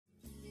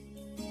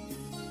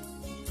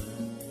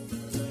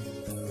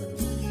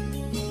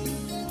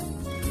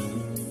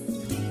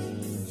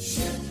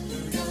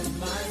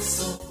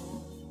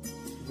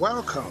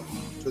Welcome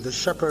to the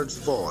Shepherd's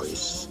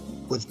Voice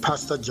with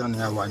Pastor Johnny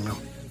Awanyo.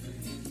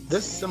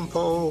 This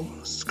simple,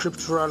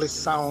 scripturally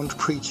sound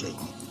preaching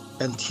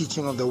and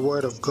teaching of the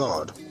Word of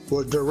God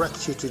will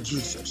direct you to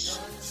Jesus,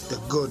 the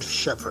Good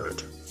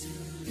Shepherd.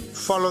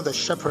 Follow the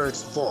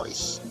Shepherd's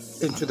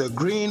voice into the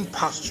green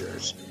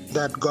pastures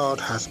that God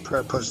has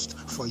purposed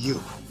for you.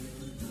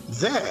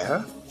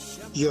 There,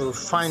 you'll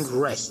find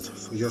rest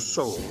for your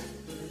soul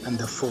and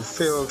the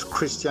fulfilled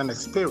Christian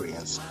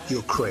experience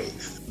you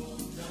crave.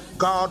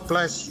 God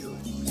bless you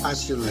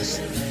as you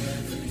listen.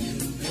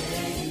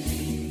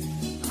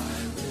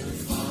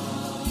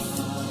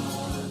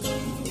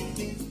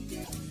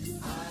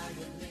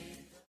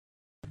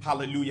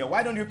 Hallelujah.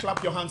 Why don't you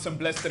clap your hands and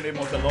bless the name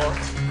of the Lord?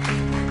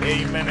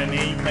 Amen and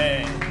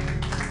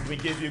amen. We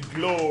give you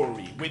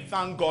glory. We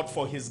thank God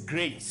for his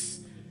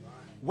grace.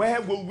 Where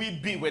will we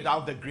be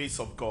without the grace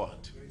of God?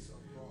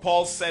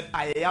 Paul said,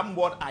 I am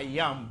what I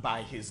am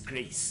by his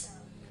grace.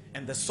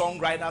 And the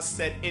songwriter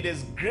said, it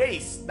is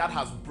grace that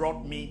has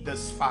brought me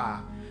this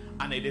far,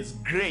 and it is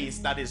grace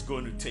that is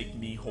going to take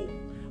me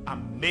home.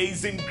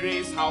 Amazing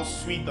grace, how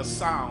sweet the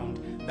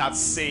sound that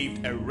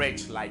saved a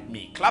wretch like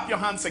me. Clap your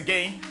hands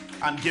again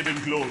and give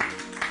him glory.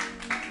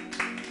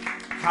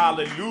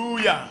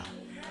 Hallelujah.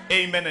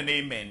 Amen and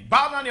amen.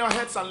 Bow down your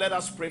heads and let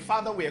us pray.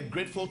 Father, we are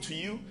grateful to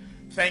you.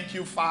 Thank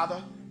you,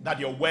 Father, that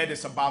your word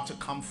is about to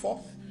come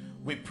forth.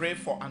 We pray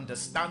for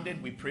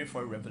understanding. We pray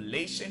for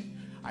revelation.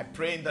 I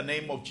pray in the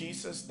name of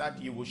Jesus that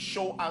you will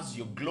show us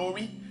your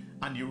glory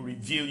and you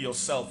reveal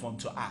yourself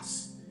unto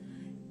us.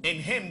 In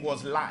him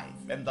was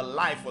life, and the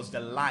life was the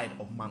light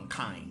of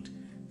mankind.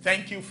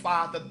 Thank you,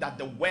 Father, that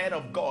the word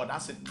of God,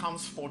 as it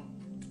comes forth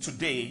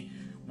today,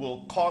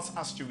 will cause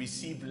us to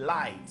receive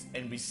light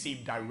and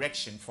receive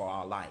direction for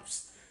our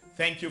lives.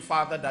 Thank you,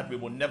 Father, that we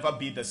will never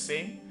be the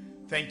same.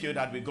 Thank you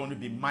that we're going to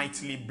be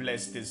mightily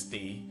blessed this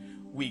day.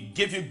 We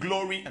give you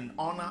glory and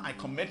honor. I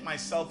commit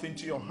myself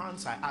into your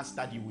hands. I ask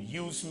that you will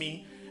use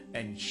me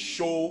and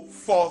show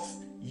forth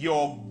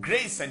your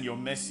grace and your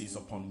mercies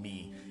upon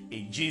me.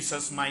 In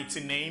Jesus' mighty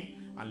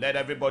name. And let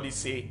everybody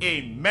say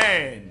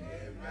amen.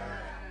 Amen.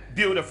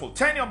 Beautiful.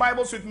 Turn your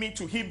Bibles with me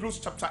to Hebrews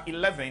chapter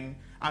 11,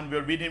 and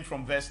we're reading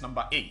from verse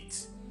number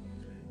 8.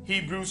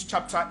 Hebrews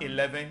chapter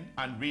 11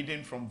 and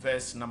reading from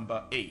verse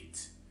number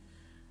 8.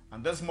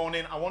 And this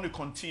morning I want to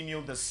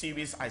continue the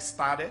series I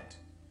started.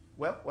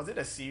 Well, was it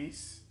a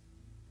series?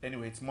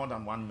 Anyway, it's more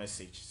than one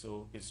message,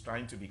 so it's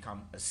trying to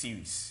become a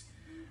series.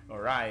 All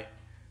right.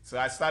 So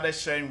I started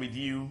sharing with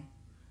you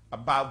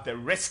about the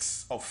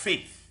risks of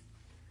faith.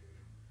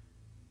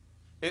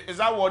 Is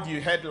that what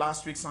you heard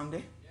last week,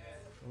 Sunday?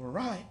 Yes. All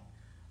right.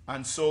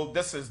 And so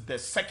this is the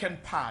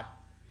second part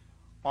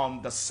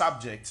on the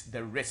subject,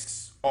 the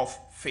risks of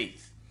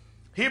faith.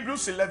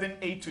 Hebrews 11,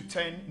 8 to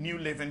 10, New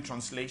Living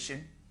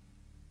Translation.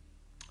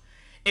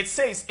 It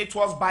says, it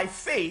was by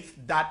faith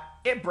that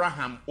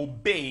Abraham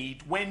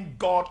obeyed when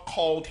God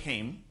called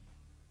him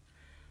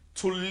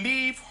to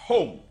leave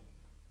home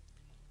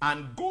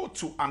and go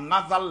to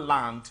another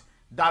land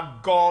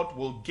that God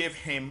will give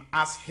him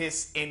as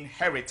his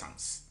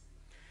inheritance.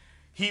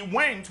 He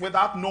went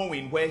without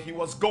knowing where he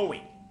was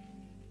going.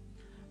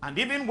 And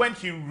even when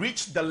he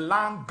reached the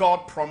land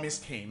God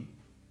promised him,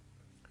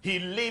 he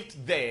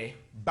lived there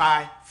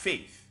by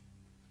faith.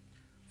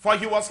 For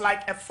he was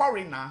like a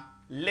foreigner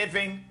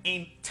living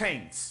in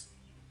tents.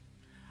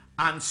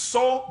 And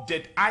so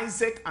did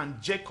Isaac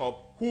and Jacob,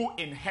 who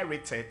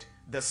inherited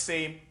the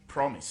same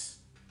promise.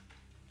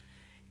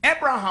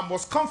 Abraham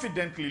was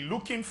confidently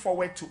looking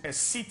forward to a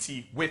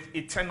city with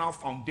eternal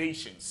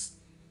foundations,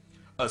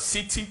 a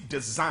city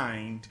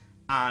designed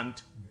and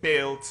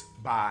built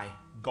by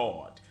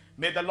God.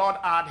 May the Lord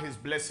add his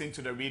blessing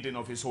to the reading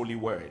of his holy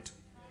word.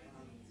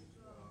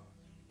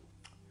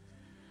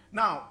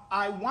 Now,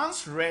 I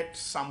once read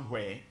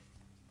somewhere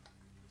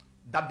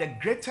that the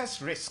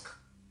greatest risk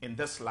in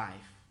this life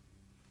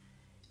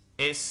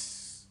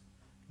is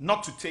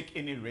not to take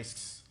any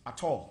risks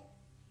at all.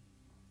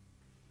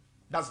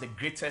 That's the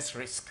greatest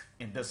risk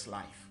in this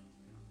life,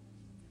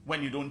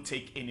 when you don't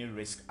take any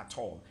risk at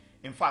all.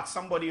 In fact,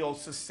 somebody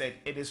also said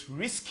it is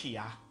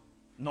riskier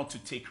not to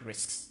take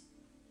risks.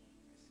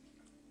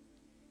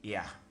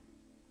 Yeah.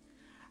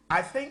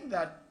 I think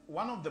that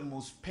one of the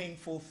most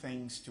painful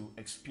things to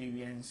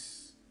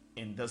experience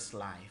in this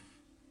life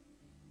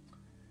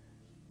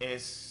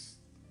is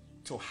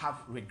to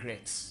have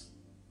regrets.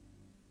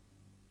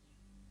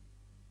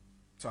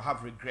 To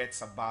have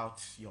regrets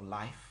about your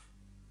life.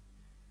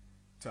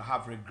 To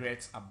have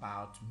regrets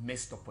about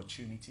missed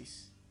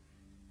opportunities.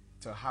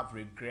 To have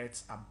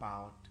regrets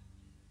about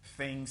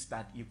things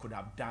that you could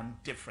have done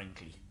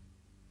differently.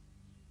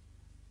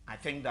 I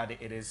think that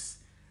it is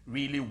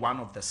really one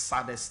of the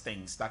saddest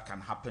things that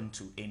can happen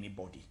to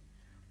anybody,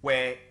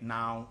 where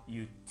now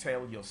you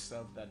tell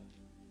yourself that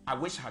I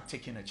wish I had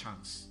taken a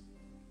chance.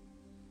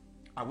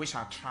 I wish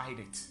I tried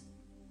it.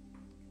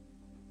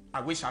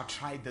 I wish I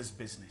tried this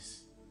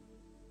business.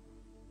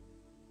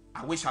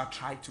 I wish I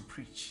tried to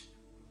preach.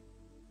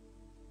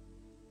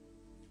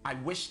 I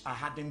wish I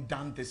hadn't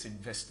done this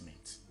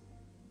investment.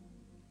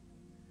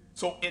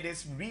 So it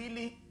is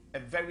really a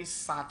very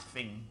sad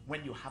thing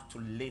when you have to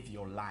live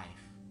your life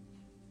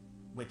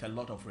with a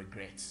lot of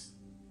regrets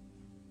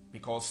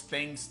because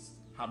things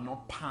have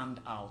not panned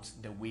out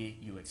the way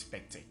you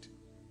expected.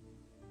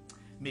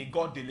 May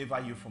God deliver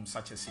you from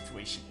such a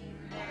situation.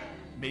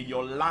 May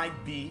your life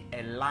be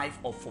a life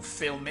of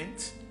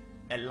fulfillment,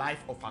 a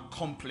life of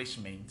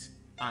accomplishment,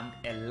 and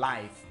a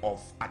life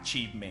of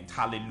achievement.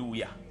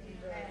 Hallelujah.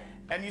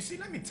 And you see,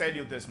 let me tell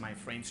you this, my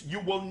friends.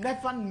 You will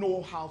never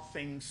know how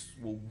things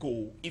will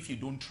go if you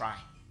don't try.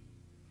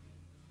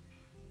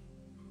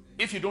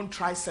 If you don't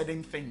try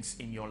certain things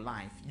in your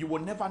life, you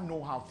will never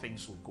know how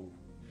things will go.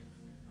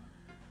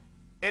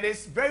 It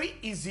is very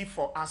easy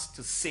for us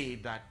to say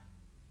that,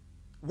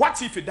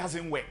 what if it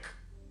doesn't work?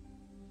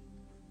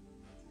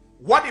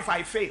 What if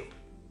I fail?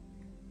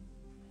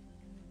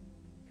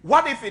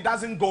 What if it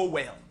doesn't go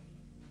well?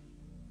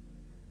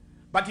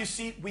 But you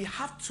see, we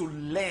have to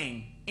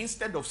learn,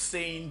 instead of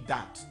saying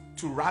that,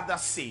 to rather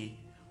say,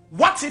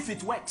 what if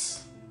it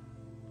works?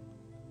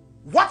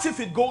 What if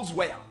it goes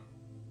well?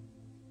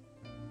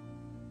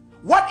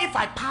 What if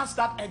I pass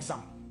that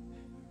exam?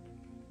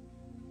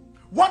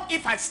 What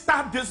if I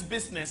start this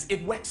business,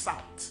 it works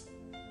out?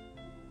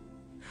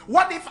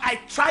 What if I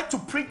try to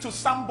preach to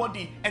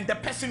somebody and the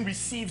person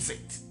receives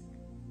it?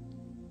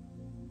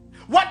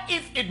 What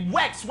if it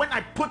works when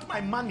I put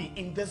my money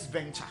in this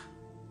venture?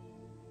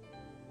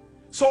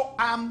 So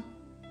I'm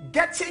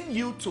getting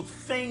you to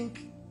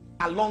think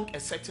along a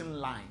certain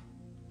line,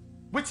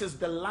 which is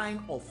the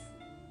line of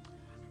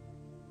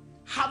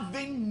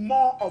having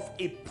more of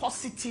a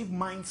positive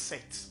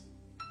mindset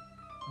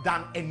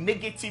than a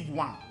negative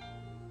one,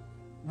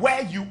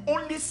 where you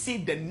only see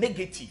the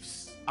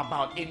negatives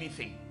about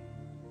anything,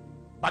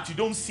 but you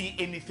don't see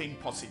anything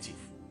positive.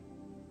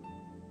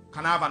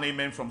 Can I have an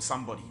amen from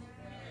somebody?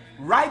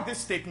 Write this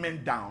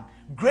statement down.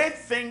 Great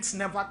things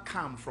never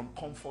come from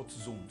comfort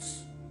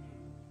zones.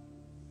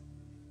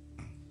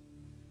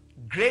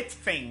 Great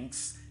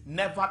things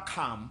never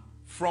come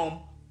from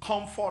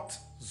comfort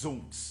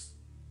zones.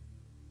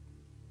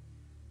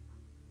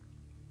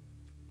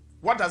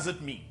 What does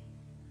it mean?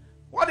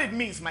 What it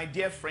means, my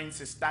dear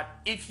friends, is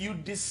that if you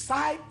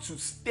decide to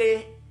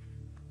stay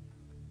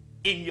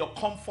in your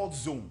comfort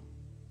zone,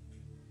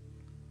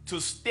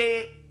 to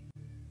stay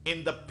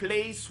in the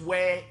place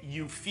where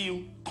you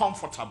feel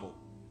comfortable,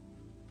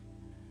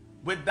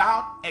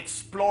 without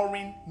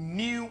exploring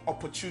new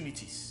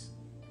opportunities,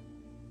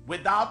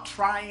 without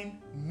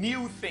trying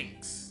new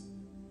things,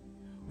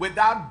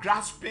 without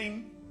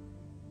grasping,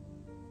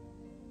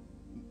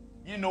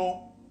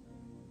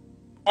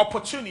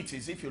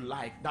 opportunities, if you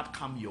like, that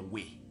come your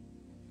way.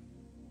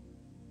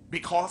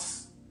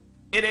 Because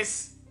it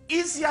is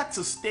easier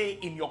to stay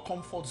in your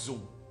comfort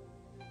zone.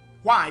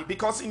 Why?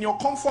 Because in your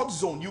comfort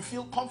zone, you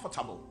feel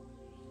comfortable.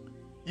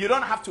 You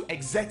don't have to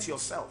exert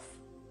yourself.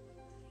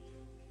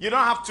 You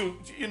don't have to,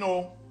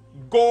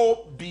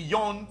 go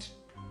beyond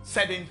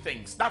certain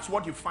things. That's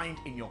what you find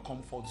in your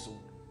comfort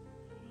zone.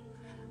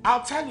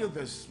 I'll tell you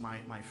this,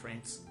 my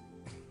friends.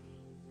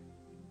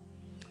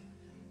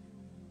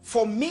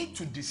 For me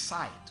to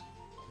decide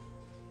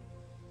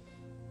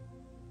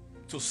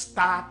to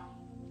start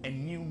a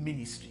new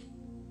ministry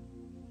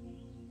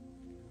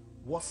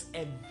was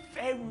a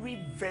very,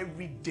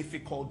 very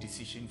difficult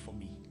decision for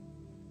me.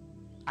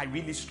 I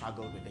really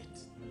struggled with it.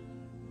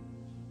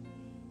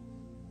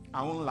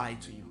 I won't lie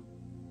to you.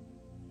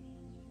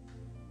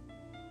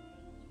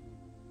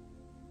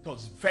 It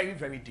was very,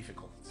 very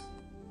difficult.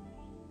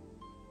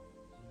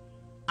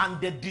 And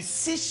the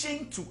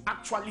decision to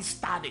actually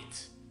start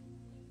it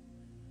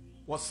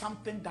was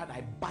something that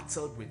I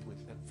battled with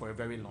for a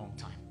very long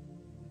time.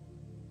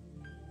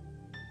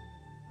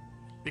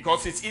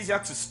 Because it's easier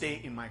to stay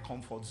in my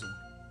comfort zone.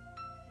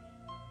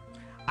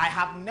 I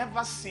have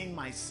never seen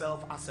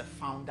myself as a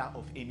founder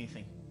of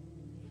anything.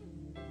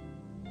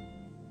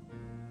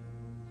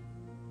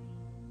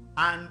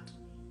 And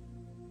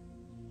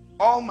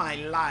all my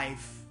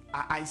life,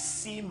 I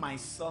see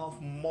myself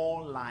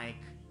more like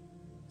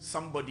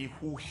somebody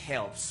who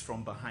helps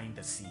from behind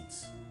the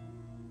scenes.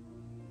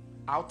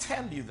 I'll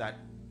tell you that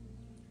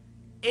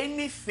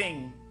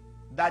anything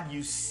that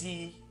you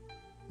see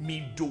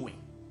me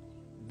doing,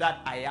 that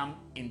I am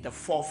in the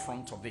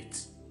forefront of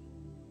it,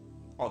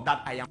 or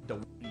that I am the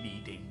one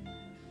leading,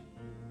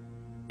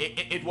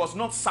 it was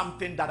not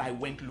something that I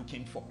went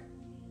looking for.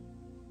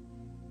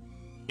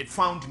 It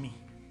found me.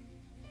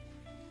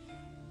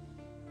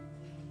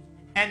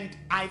 And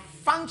I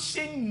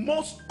function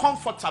most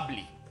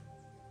comfortably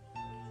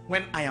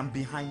when I am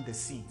behind the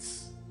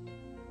scenes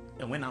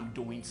and when I'm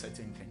doing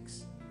certain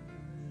things.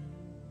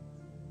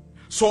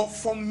 So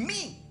for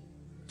me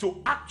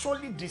to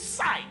actually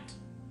decide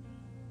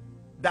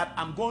that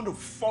I'm going to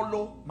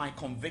follow my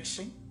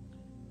conviction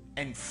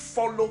and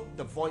follow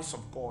the voice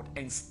of God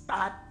and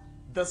start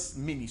this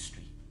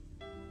ministry,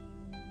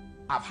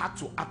 I've had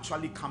to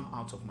actually come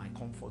out of my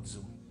comfort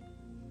zone.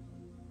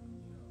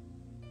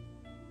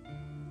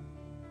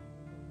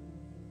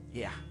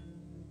 Yeah.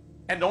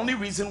 And the only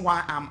reason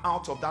why I'm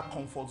out of that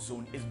comfort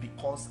zone is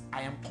because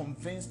I am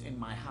convinced in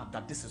my heart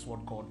that this is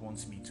what God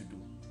wants me to do.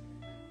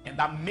 And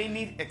that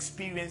many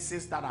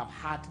experiences that I've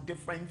had,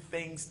 different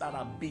things that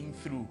I've been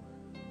through,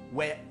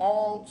 were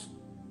all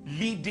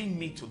leading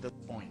me to this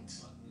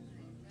point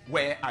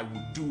where I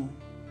would do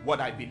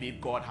what I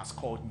believe God has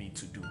called me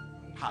to do.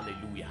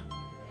 Hallelujah.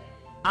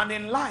 And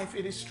in life,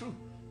 it is true.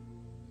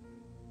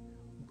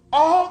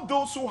 All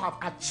those who have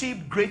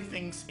achieved great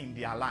things in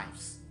their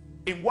lives,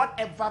 in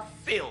whatever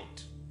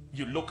field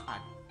you look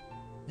at,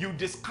 you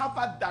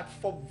discover that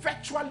for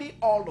virtually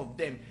all of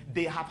them,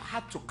 they have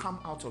had to come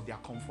out of their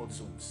comfort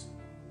zones.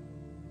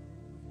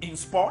 In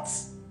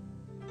sports,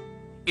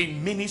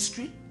 in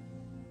ministry,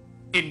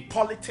 in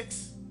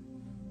politics,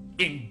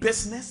 in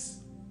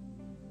business,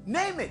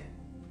 name it.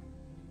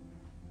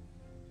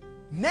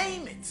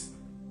 Name it.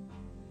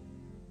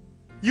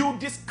 You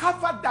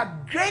discover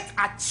that great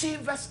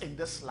achievers in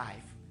this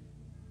life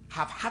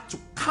have had to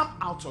come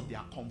out of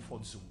their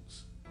comfort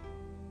zones.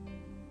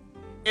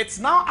 It's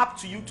now up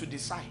to you to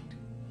decide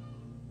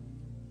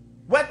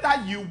whether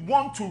you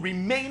want to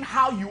remain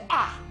how you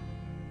are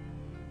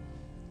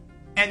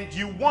and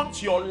you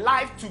want your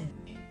life to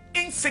be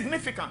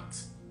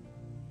insignificant.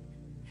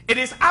 It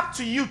is up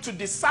to you to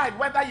decide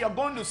whether you're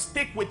going to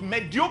stick with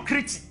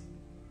mediocrity,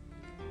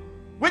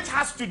 which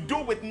has to do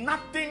with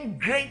nothing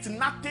great,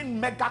 nothing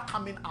mega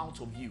coming out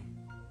of you,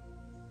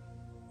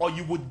 or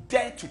you would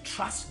dare to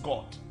trust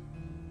God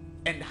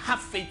and have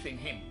faith in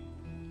Him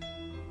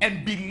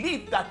and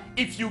believe that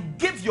if you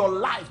give your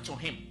life to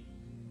Him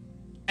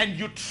and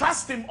you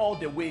trust Him all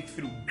the way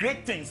through,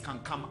 great things can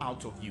come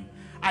out of you.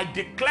 I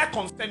declare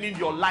concerning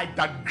your life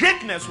that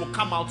greatness will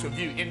come out of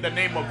you in the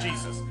name of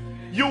Jesus.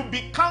 You'll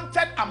be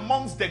counted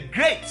amongst the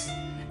greats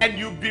and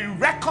you'll be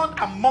reckoned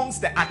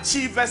amongst the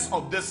achievers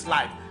of this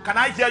life. Can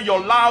I hear your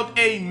loud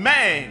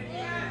amen?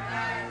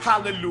 Yes.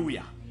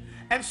 Hallelujah.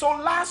 And so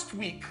last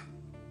week,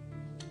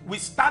 we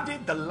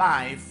studied the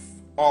life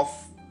of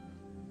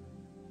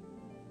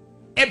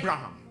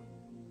Abraham.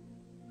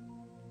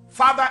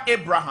 Father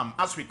Abraham,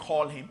 as we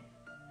call him,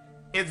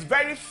 is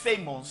very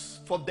famous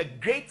for the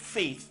great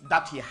faith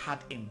that he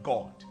had in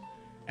God.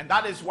 And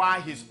that is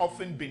why he's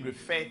often been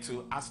referred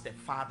to as the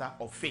father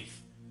of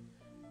faith.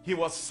 He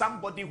was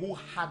somebody who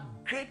had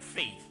great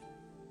faith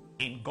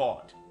in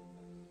God.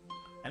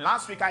 And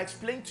last week I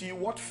explained to you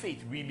what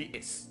faith really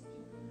is.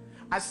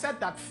 I said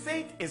that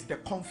faith is the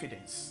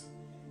confidence,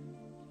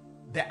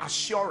 the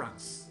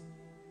assurance,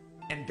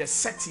 and the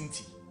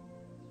certainty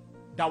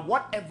that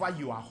whatever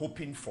you are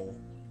hoping for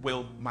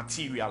will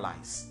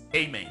materialize.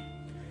 Amen.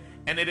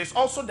 And it is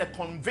also the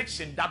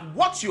conviction that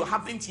what you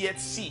haven't yet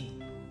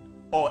seen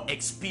or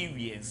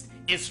experienced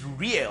is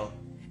real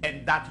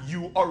and that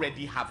you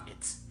already have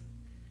it.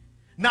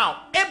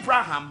 Now,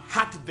 Abraham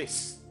had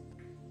this,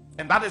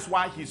 and that is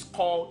why he's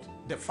called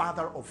the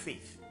father of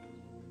faith.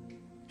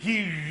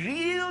 He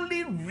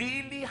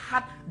really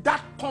had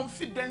that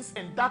confidence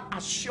and that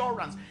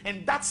assurance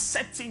and that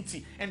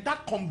certainty and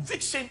that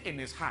conviction in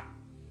his heart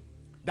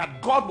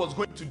that God was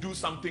going to do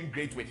something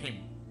great with him,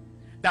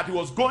 that he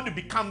was going to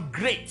become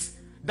great,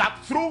 that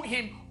through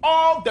him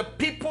all the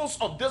peoples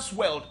of this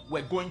world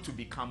were going to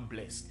become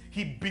blessed.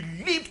 He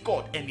believed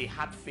God and he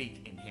had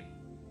faith in him.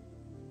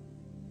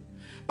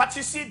 But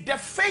you see, the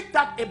faith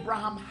that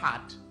Abraham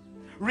had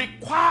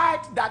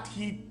required that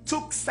he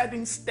took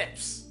certain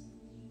steps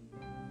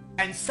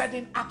and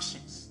certain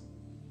actions,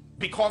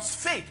 because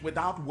faith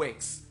without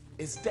works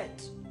is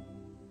dead.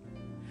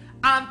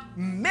 And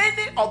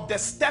many of the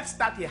steps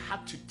that he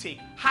had to take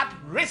had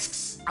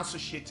risks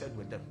associated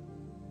with them.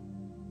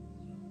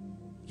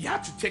 He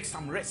had to take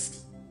some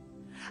risks.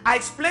 I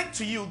explained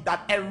to you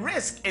that a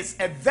risk is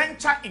a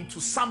venture into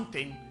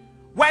something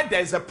where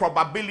there's a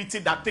probability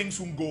that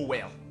things won't go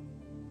well.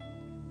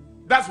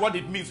 That's what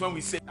it means when we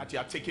say that you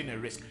are taking a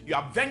risk. You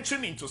are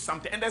venturing into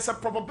something and there's a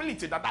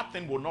probability that that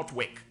thing will not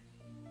work.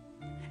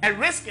 A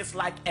risk is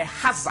like a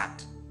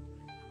hazard,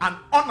 an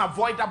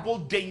unavoidable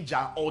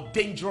danger or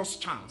dangerous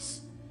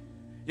chance.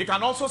 You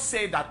can also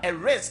say that a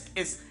risk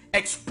is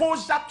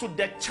exposure to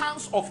the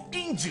chance of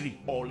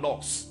injury or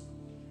loss.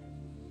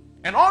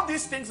 And all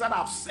these things that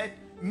I've said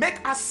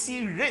make us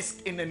see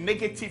risk in a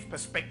negative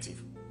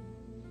perspective.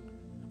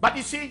 But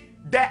you see,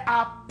 there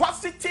are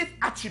positive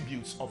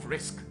attributes of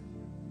risk.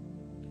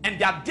 And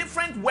there are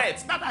different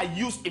words that are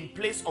used in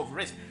place of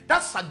risk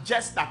that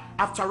suggest that,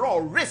 after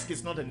all, risk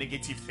is not a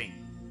negative thing.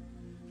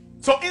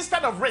 So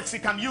instead of risk, you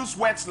can use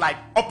words like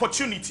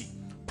opportunity,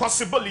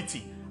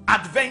 possibility,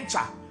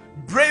 adventure,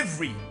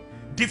 bravery,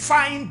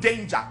 defying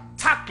danger,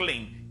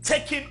 tackling,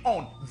 taking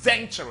on,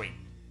 venturing.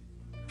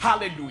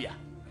 Hallelujah.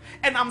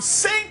 And I'm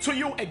saying to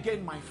you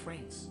again, my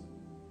friends,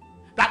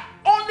 that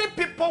only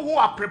people who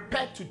are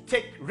prepared to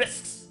take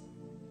risks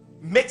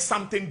make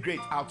something great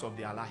out of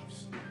their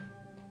lives.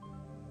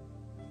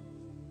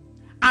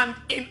 And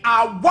in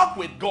our walk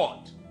with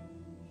God,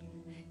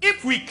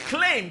 if we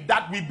claim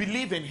that we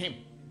believe in Him,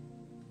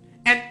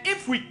 and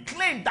if we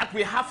claim that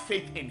we have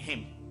faith in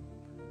Him,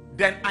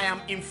 then I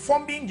am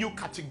informing you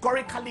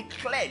categorically,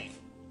 clearly,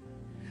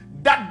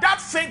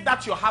 that faith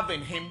that you have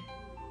in him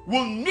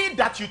will need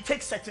that you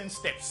take certain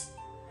steps.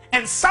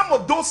 And some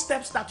of those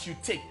steps that you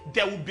take,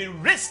 there will be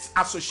risks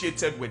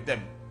associated with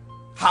them.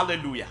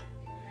 Hallelujah.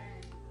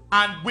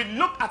 And we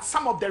looked at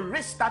some of the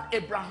risks that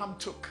Abraham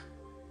took.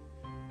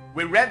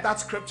 We read that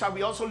scripture.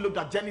 We also looked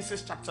at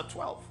Genesis chapter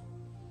 12,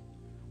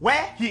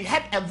 where he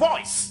had a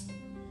voice.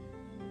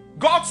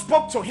 God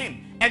spoke to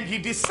him, and he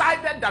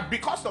decided that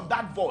because of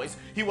that voice,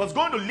 he was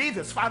going to leave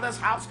his father's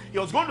house, he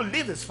was going to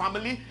leave his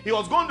family, he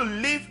was going to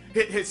leave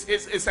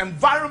his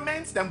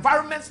environments, the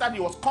environments that he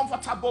was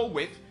comfortable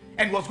with,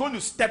 and was going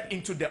to step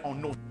into the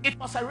unknown. It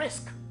was a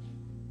risk.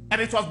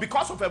 And it was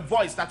because of a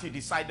voice that he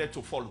decided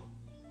to follow.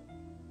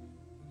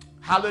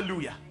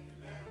 Hallelujah.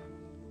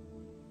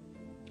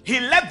 He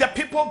left the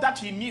people that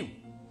he knew.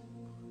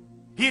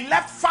 He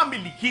left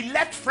family. He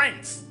left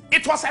friends.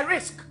 It was a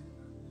risk.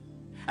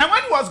 And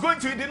when he was going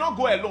to, he did not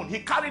go alone. He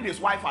carried his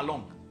wife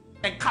along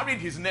and carried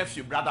his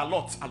nephew, Brother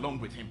Lot, along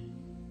with him.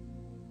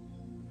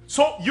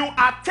 So you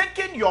are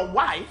taking your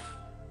wife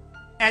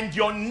and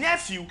your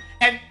nephew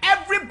and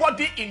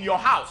everybody in your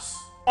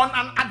house on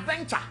an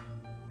adventure,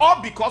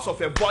 all because of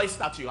a voice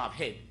that you have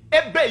heard.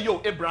 Obey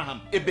yo,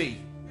 Abraham, obey.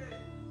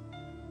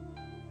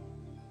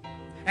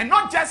 And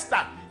not just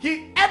that,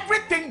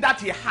 everything that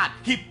he had,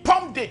 he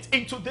pumped it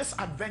into this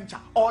adventure,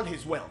 all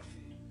his wealth.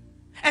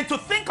 And to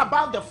think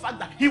about the fact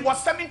that he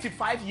was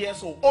 75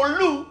 years old.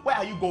 Olu, where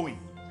are you going?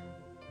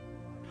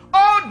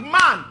 Old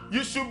man,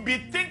 you should be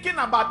thinking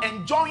about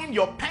enjoying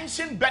your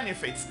pension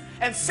benefits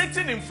and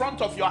sitting in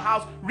front of your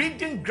house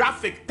reading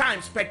Graphic,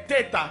 Times,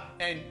 Spectator,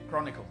 and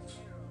Chronicles.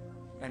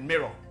 And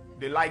Mirror.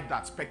 They like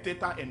that,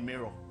 Spectator and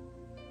Mirror.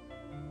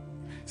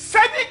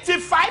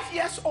 75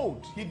 years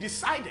old, he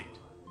decided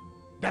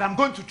that I'm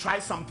going to try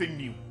something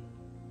new.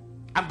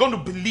 I'm going to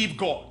believe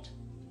God.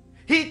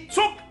 He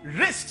took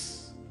risks.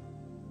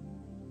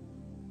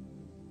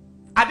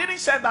 I didn't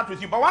share that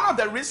with you, but one of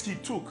the risks he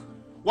took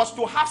was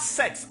to have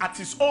sex at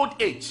his old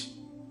age.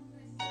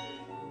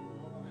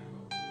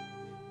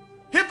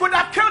 He could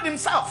have killed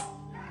himself.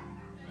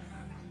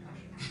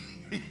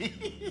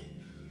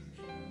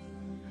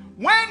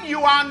 When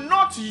you are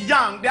not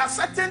young, there are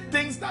certain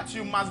things that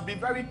you must be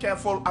very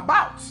careful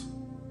about.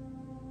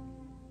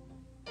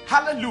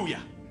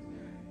 Hallelujah.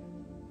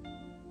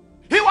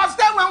 He was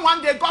there when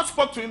one day God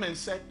spoke to him and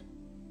said,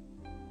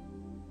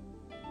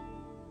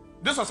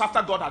 this was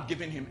after God had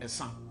given him a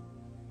son.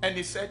 And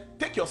he said,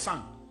 take your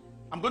son.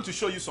 I'm going to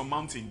show you some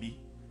mountain B.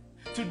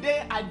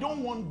 Today, I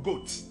don't want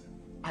goats.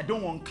 I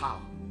don't want cow.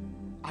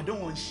 I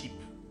don't want sheep.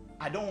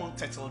 I don't want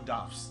turtle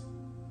doves.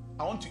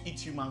 I want to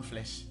eat human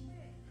flesh.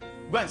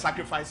 Go and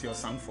sacrifice your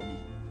son for me.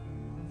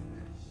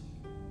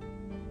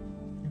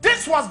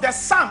 This was the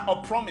son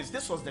of promise.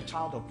 This was the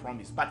child of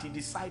promise. But he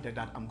decided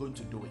that I'm going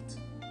to do it.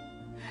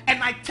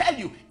 And I tell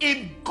you,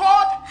 if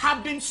God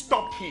hadn't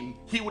stopped him,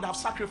 he would have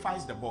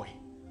sacrificed the boy.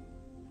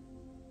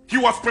 He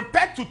was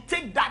prepared to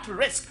take that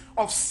risk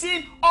of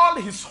seeing all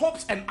his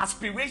hopes and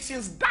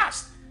aspirations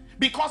dashed,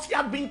 because he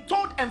had been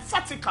told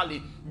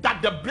emphatically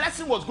that the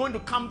blessing was going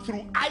to come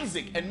through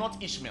Isaac and not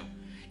Ishmael.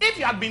 If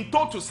he had been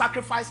told to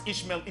sacrifice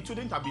Ishmael, it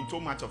wouldn't have been too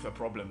much of a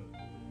problem,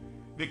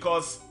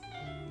 because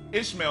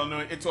Ishmael, no,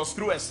 it was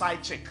through a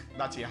side chick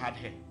that he had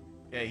him.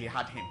 He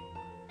had him.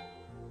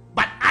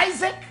 But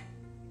Isaac,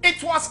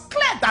 it was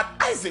clear that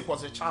Isaac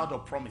was a child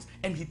of promise,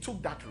 and he took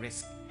that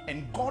risk.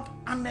 And God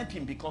honored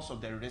him because of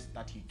the risk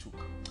that he took.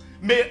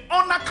 May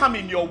honor come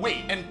in your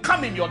way and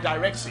come in your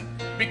direction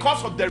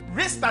because of the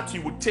risk that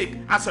you would take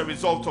as a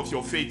result of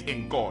your faith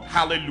in God.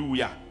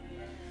 Hallelujah.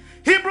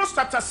 Hebrews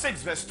chapter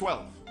 6 verse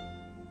 12.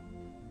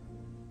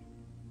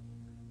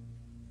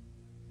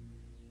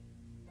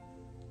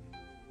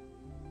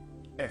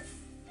 F.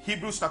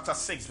 Hebrews chapter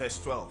 6 verse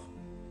 12.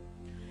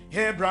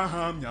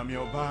 Abraham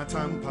yamyo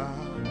batampa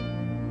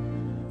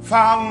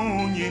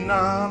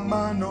faunina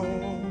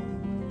mano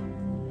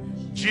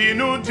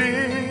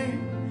Jinudi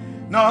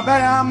no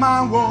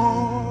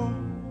bayamawo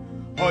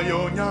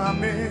hoyo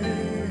nyame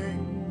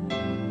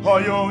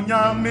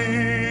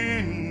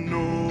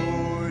no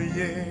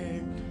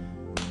ye.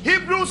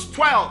 Hebrews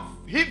 12,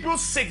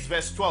 Hebrews 6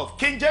 verse 12,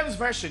 King James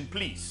Version,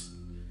 please.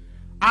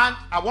 And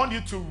I want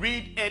you to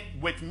read it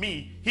with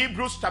me.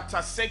 Hebrews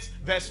chapter 6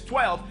 verse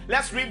 12.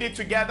 Let's read it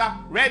together.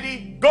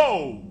 Ready?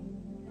 Go.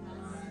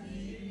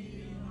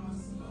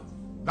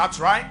 That's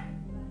right.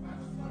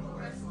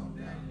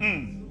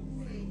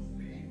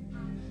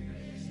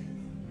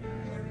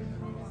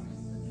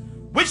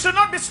 We should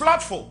not be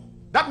slothful.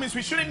 That means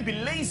we shouldn't be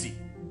lazy.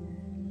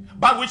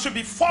 But we should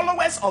be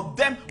followers of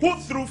them who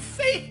through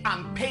faith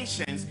and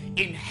patience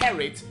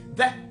inherit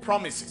the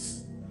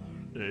promises.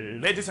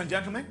 Ladies and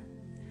gentlemen,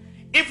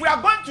 if we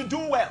are going to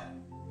do well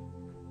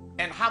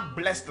and have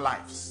blessed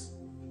lives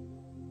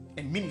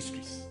and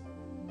ministries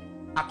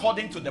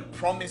according to the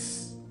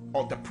promise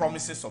or the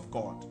promises of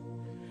God,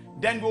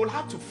 then we will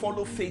have to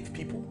follow faith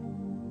people.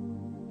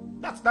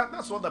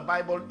 That's what the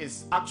Bible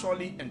is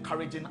actually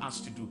encouraging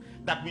us to do.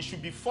 That we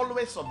should be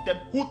followers of them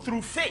who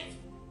through faith.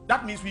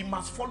 That means we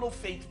must follow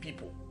faith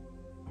people.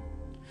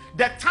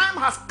 The time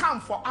has come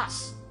for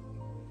us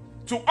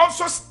to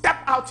also step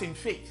out in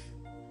faith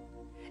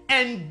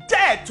and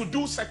dare to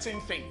do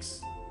certain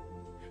things,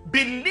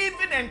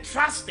 believing and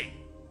trusting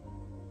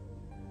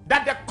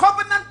that the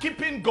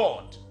covenant-keeping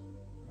God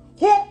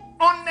who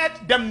honored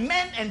the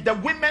men and the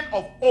women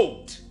of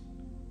old,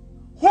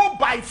 who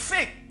by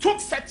faith took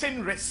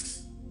certain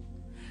risks,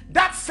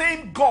 that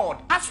same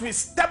God, as we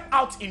step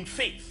out in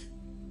faith,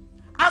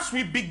 as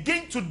we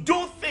begin to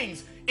do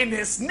things in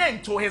his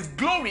name to his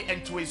glory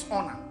and to his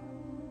honor,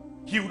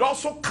 he would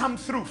also come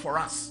through for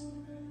us,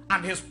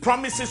 and his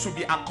promises will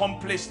be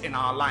accomplished in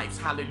our lives.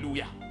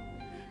 Hallelujah.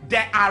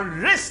 There are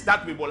risks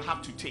that we will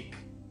have to take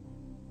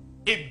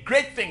if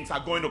great things are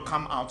going to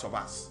come out of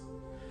us.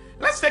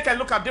 Let's take a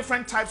look at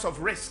different types of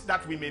risks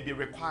that we may be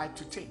required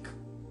to take.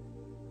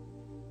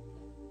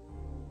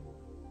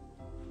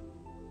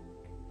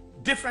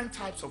 Different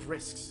types of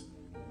risks.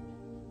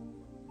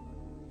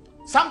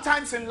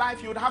 Sometimes in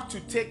life you would have to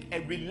take a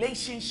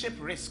relationship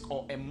risk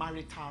or a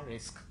marital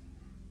risk.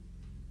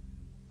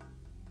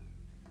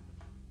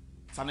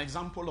 It's an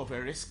example of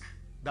a risk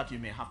that you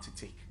may have to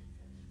take.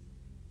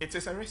 It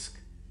is a risk.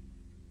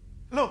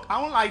 Look,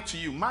 I won't lie to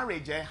you,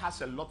 marriage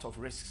has a lot of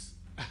risks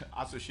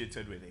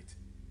associated with it.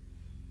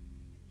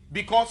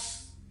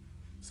 Because,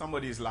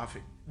 somebody is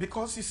laughing.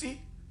 Because you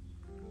see,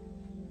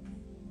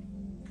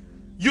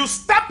 you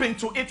step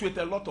into it with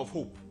a lot of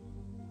hope,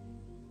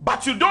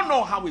 but you don't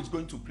know how it's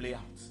going to play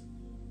out.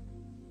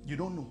 You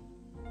don't know.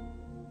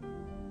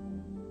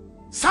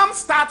 Some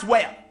start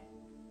well,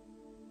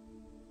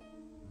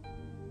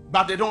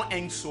 but they don't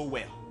end so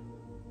well.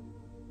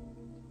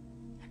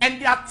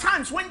 And there are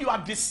times when you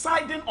are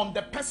deciding on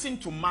the person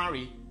to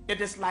marry,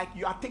 it is like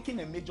you are taking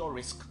a major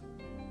risk.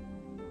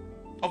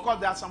 Of course,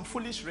 there are some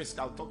foolish risks.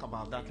 I'll talk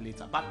about that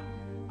later. But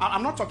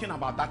I'm not talking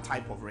about that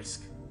type of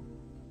risk.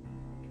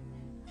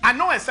 I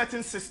know a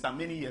certain sister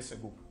many years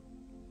ago.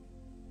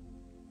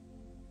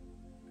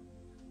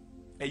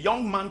 A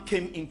young man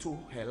came into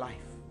her life.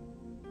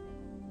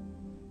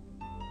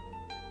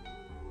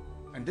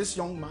 And this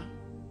young man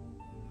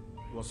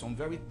was some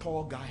very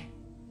tall guy,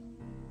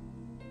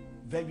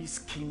 very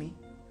skinny,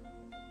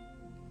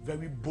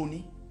 very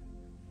bony.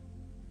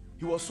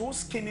 He was so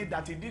skinny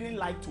that he didn't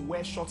like to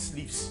wear short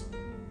sleeves,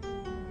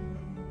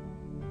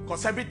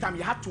 because every time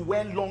he had to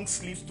wear long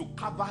sleeves to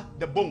cover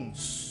the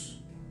bones,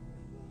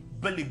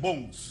 belly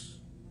bones.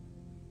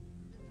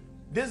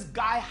 This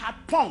guy had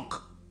punk.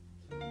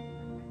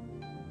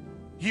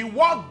 He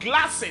wore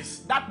glasses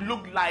that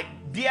looked like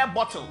beer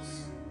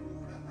bottles,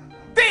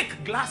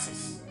 thick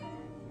glasses.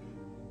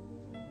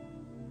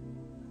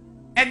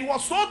 And he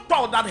was so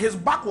tall that his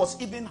back was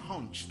even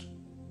hunched.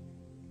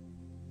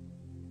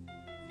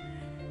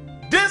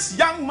 This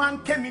young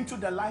man came into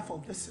the life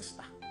of this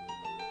sister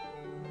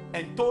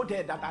and told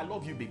her that I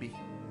love you, baby,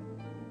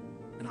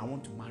 and I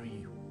want to marry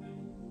you.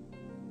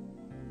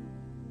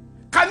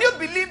 Can you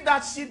believe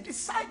that she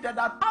decided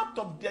that out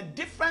of the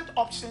different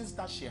options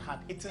that she had,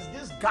 it is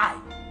this guy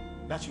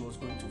that she was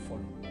going to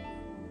follow?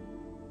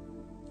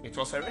 It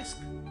was a risk.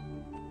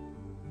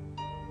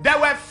 There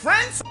were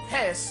friends of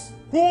hers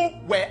who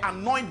were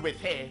annoyed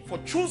with her for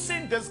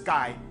choosing this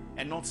guy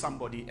and not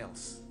somebody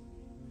else.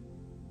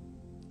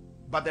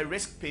 But the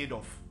risk paid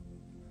off.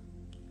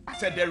 I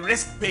said the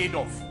risk paid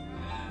off.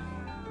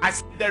 I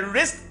said the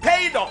risk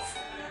paid off.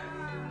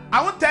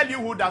 I won't tell you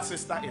who that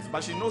sister is,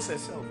 but she knows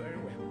herself very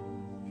well.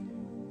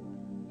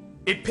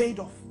 It paid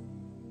off.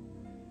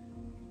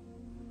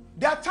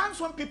 There are times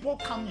when people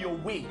come your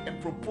way and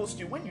propose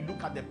to you. When you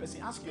look at the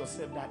person, ask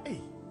yourself that,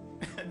 hey,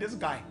 this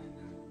guy,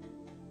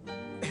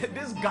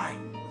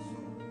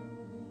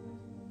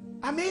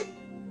 I mean,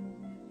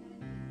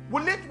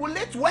 will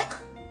it work?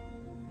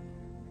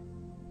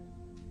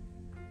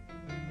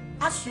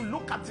 As you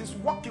look at his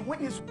walking, when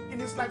he's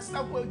walking, it's like,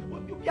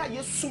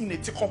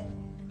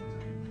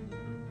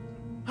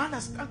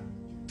 understand?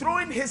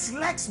 Throwing his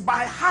legs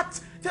by heart,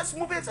 just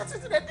moving.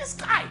 This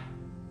guy,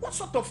 what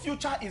sort of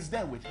future is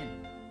there with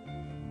him?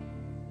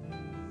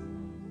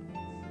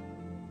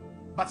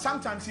 But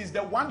sometimes he's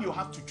the one you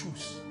have to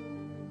choose.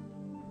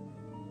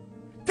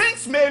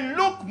 Things may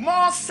look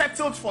more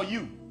settled for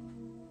you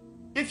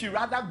if you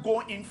rather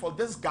go in for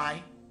this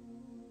guy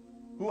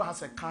who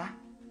has a car,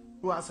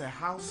 who has a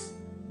house,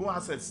 who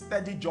has a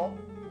steady job,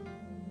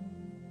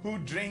 who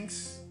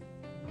drinks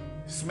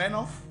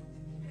Smirnoff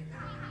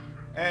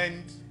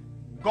and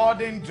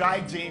Gordon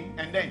dry gin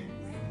and then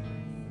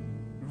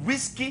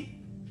whiskey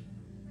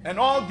and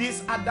all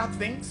these other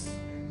things.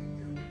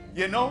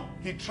 You know,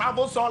 he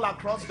travels all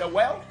across the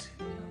world.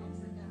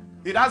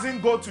 He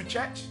doesn't go to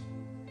church,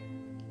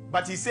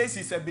 but he says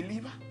he's a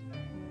believer.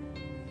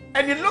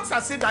 And it looks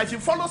as if that if you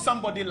follow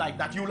somebody like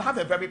that, you'll have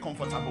a very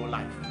comfortable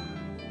life.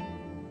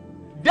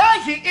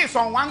 There he is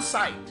on one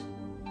side.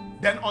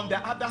 Then on the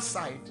other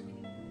side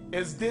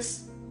is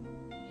this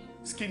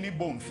skinny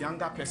bone,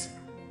 younger person.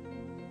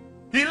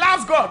 He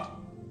loves God.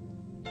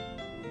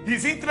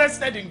 He's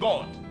interested in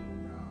God.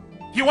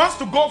 He wants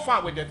to go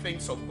far with the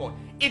things of God.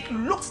 It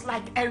looks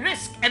like a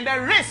risk, and a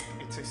risk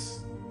it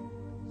is.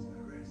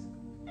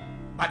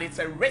 But it's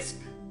a risk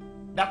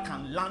that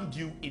can land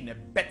you in a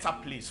better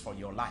place for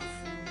your life,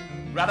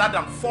 rather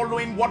than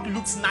following what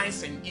looks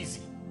nice and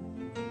easy.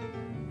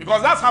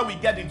 Because that's how we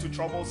get into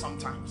trouble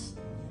sometimes.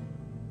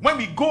 When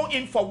we go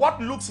in for what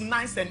looks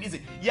nice and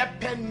easy, ya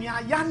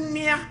penya ya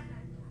nia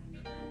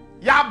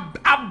ya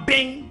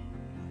abing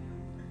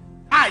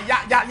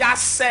ya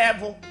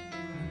servo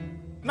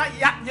na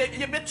ya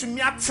betumi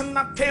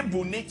atena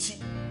table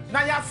nechi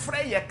na ya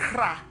frɛ ye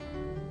kra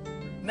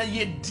na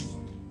ye di.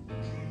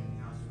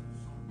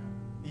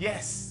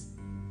 Yes,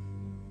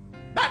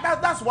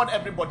 that's what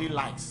everybody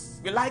likes.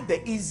 We like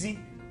the easy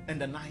and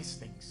the nice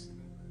things.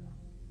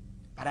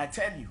 But I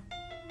tell you,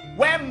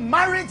 where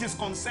marriage is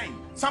concerned,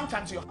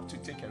 sometimes you have to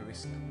take a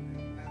risk.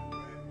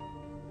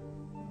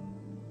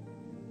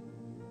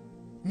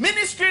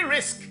 Ministry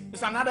risk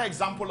is another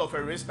example of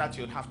a risk that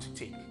you'll have to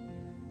take.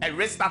 A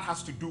risk that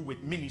has to do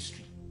with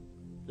ministry.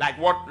 Like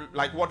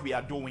what we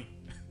are doing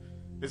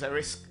is a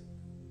risk.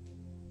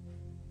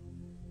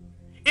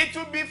 It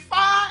would be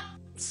far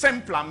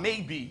simpler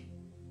maybe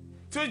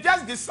to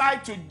just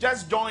decide to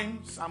just join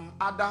some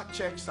other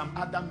church, some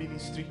other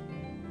ministry,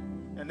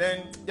 and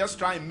then just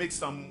try and make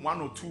some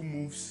 1 or 2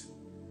 moves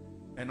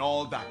and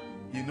all that,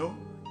 you know.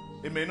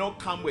 It may not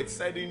come with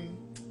certain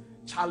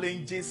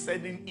challenges,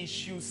 certain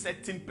issues,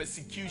 certain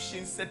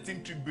persecutions,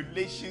 certain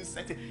tribulations,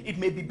 it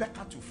may be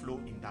better to flow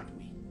in that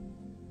way.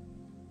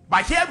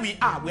 But here we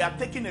are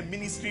taking a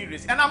ministry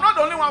risk. And I'm not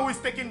the only one who is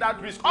taking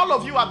that risk. All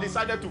of you have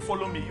decided to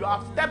follow me. You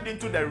have stepped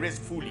into the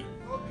risk fully.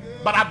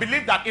 But I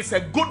believe that it's a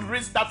good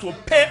risk that will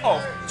pay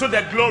off to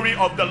the glory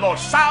of the Lord.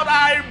 Shout,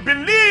 I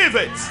believe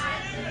it.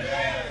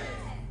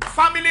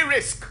 Family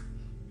risk.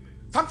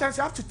 Sometimes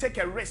you have to take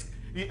a risk.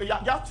 You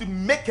have to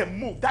make a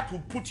move that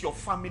will put your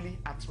family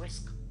at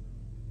risk.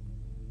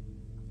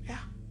 Yeah.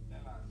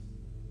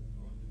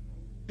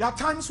 There are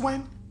times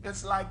when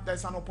it's like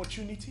there's an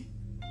opportunity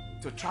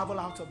to travel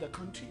out of the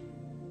country.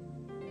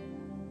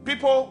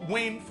 People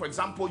win, for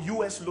example,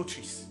 US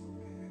lotteries.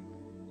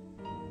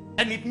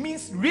 And it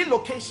means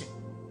relocation.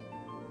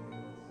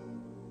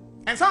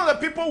 And some of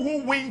the people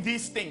who win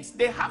these things,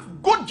 they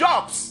have good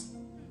jobs.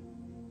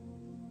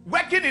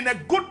 Working in a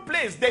good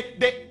place.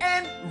 They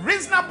earn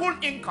reasonable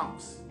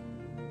incomes.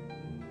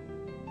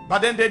 But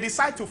then they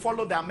decide to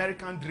follow the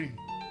American dream.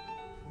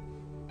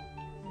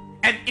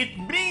 And it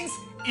means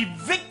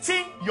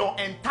evicting your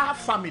entire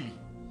family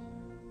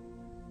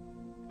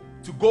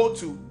to go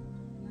to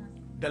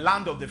the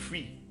land of the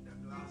free.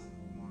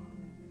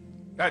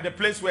 The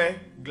place where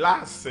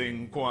glass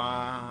and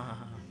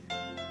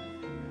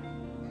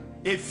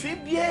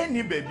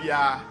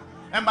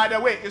and by the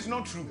way, it's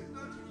not true.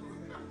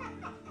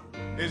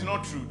 It's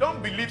not true.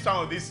 Don't believe some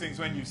of these things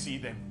when you see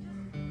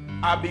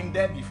them. I've been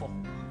there before.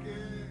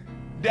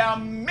 There are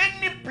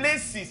many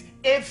places.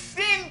 It's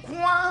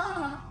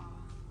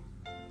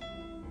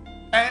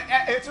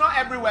not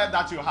everywhere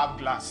that you have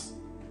glass.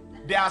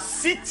 There are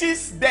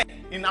cities there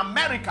in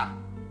America.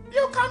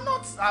 You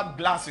cannot have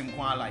glass in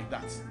Kwan like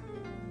that.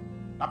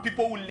 There are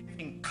people who live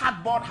in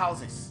cardboard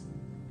houses,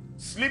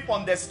 sleep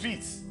on the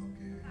streets.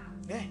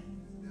 Yeah.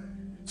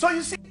 So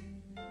you see,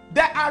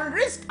 there are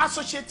risks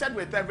associated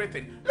with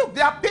everything. Look,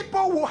 there are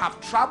people who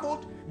have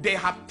traveled, they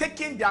have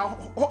taken their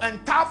whole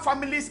entire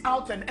families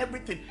out and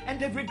everything, and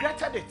they've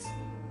regretted it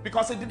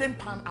because it didn't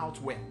pan out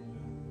well.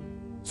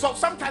 So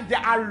sometimes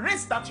there are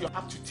risks that you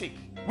have to take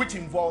which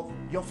involve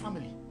your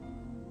family.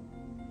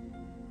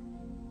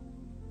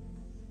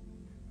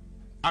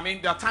 I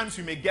mean, there are times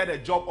you may get a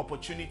job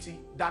opportunity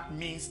that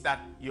means that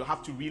you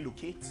have to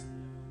relocate.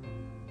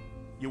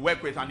 You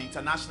work with an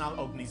international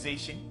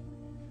organization.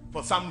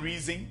 For some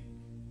reason,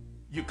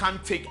 you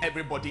can't take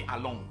everybody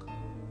along.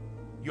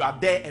 You are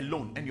there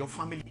alone and your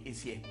family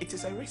is here. It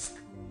is a risk.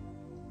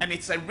 And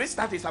it's a risk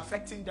that is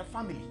affecting the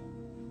family.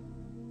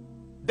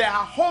 There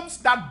are homes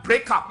that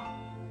break up.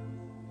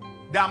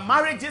 There are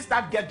marriages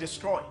that get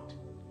destroyed.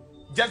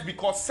 Just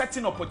because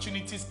certain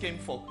opportunities came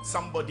for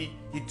somebody,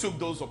 he took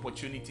those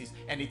opportunities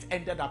and it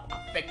ended up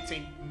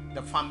affecting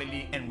the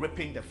family and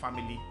ripping the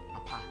family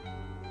apart.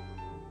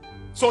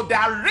 So there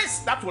are risks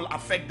that will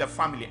affect the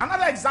family.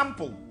 Another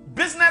example,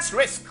 business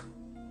risk.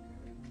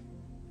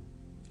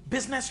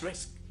 Business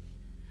risk.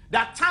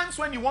 There are times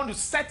when you want to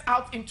set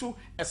out into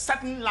a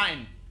certain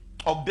line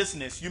of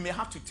business, you may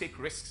have to take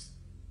risks.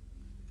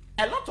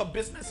 A lot of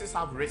businesses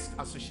have risks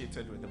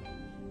associated with them.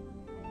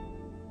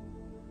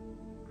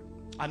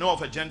 I know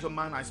of a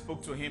gentleman, I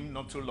spoke to him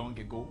not too long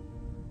ago.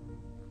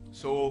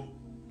 So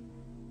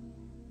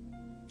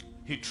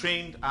he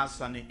trained as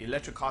an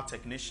electrical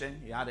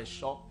technician. He had a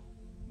shop,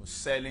 was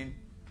selling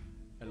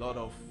a lot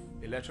of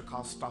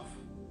electrical stuff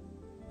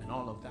and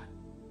all of that.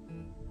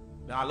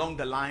 Then along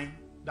the line,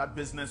 that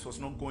business was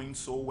not going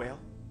so well.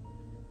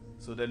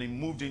 So then he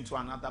moved into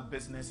another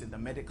business in the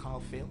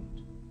medical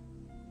field,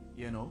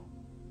 you know.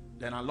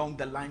 Then along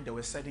the line, there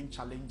were certain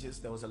challenges.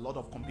 There was a lot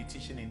of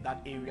competition in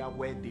that area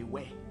where they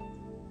were.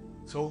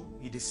 So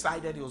he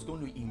decided he was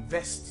going to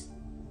invest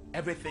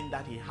everything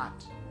that he had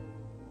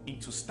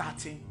into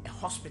starting a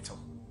hospital.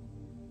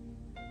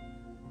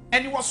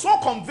 And he was so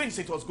convinced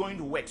it was going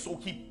to work, so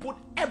he put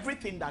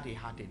everything that he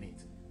had in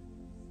it.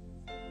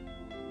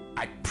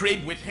 I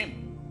prayed with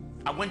him.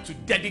 I went to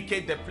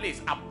dedicate the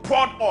place. I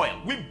poured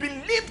oil. We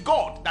believed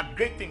God that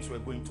great things were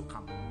going to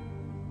come.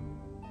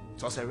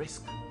 It was a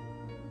risk.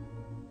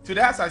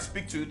 Today as I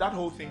speak to you, that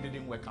whole thing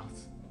didn't work out.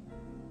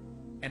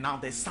 And now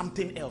there's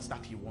something else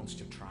that he wants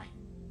to try.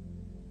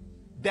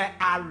 There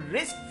are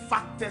risk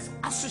factors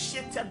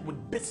associated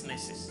with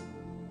businesses.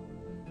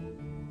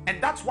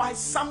 And that's why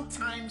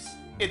sometimes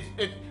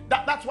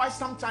that's why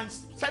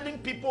sometimes certain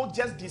people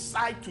just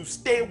decide to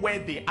stay where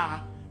they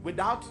are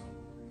without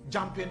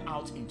jumping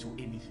out into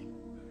anything.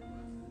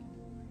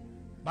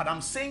 But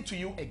I'm saying to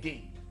you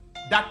again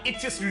that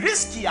it is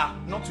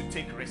riskier not to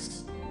take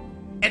risks.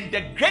 And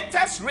the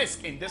greatest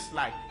risk in this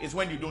life is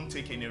when you don't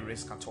take any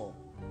risk at all.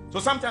 So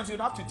sometimes you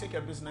have to take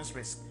a business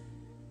risk,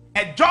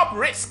 a job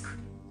risk,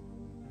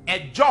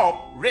 a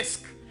job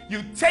risk.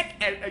 You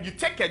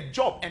take a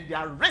job and there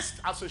are risks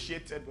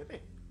associated with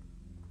it.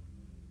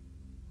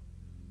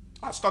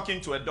 I was talking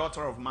to a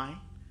daughter of mine.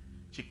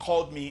 She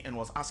called me and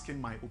was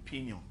asking my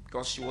opinion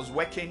because she was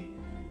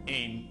working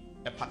in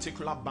a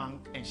particular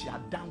bank and she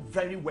had done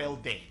very well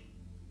there.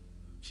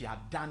 She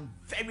had done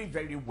very,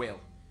 very well.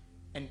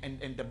 And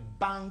the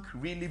bank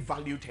really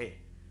valued her.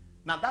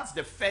 Now that's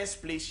the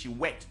first place she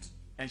worked.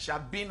 And she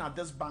had been at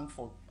this bank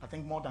for, I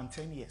think, more than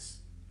 10 years.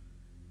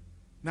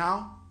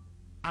 Now,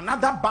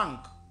 another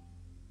bank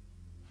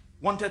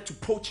wanted to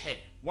poach her,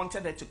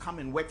 wanted her to come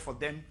and work for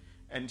them,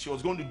 and she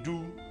was going to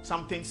do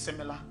something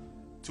similar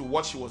to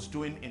what she was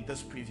doing in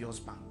this previous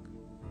bank.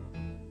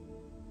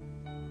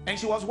 And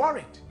she was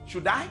worried.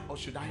 Should I or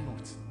should I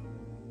not?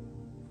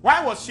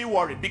 Why was she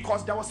worried?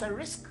 Because there was a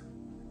risk.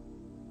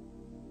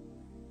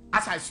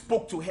 As I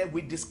spoke to her,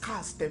 we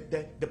discussed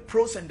the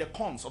pros and the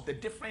cons of the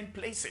different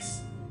places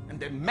and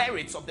the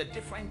merits of the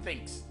different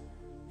things.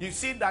 You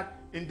see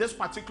that in this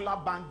particular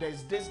bank,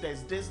 there's this,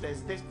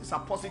 these are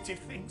positive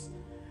things.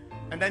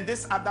 And then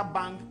this other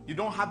bank, you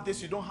don't have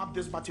this,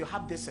 but you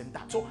have this and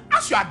that. So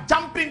as you are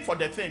jumping for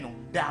the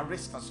thing, there are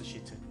risks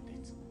associated with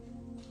it.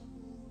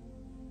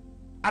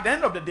 At the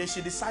end of the day,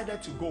 she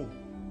decided to go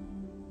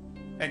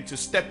and to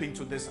step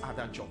into this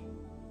other job.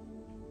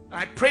 And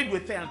I prayed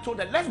with her and told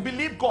her, let's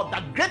believe God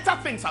that greater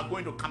things are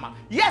going to come out.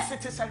 Yes,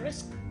 it is a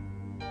risk,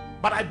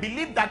 but I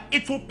believe that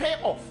it will pay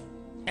off.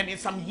 And in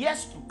some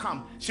years to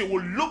come, she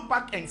will look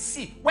back and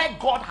see where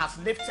God has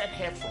lifted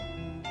her from.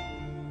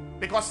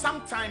 Because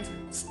sometimes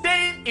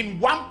staying in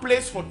one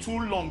place for too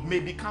long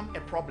may become a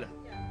problem.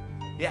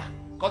 Yeah.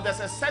 Because there's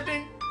a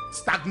certain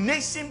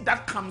stagnation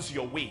that comes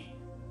your way.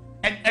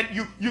 And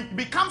you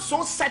become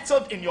so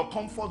settled in your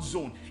comfort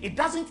zone, it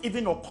doesn't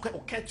even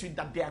occur to you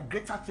that there are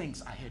greater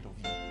things ahead of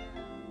you.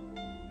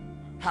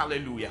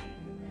 Hallelujah.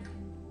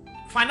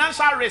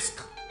 Financial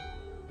risk.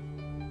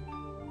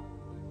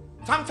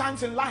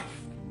 Sometimes in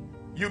life,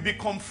 you'll be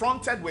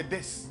confronted with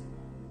this.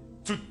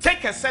 To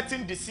take a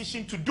certain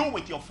decision to do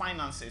with your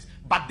finances,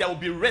 but there will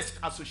be risk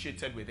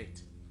associated with it.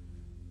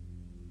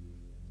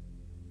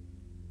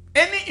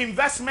 Any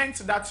investment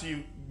that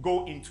you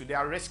go into, there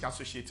are risks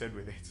associated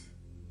with it.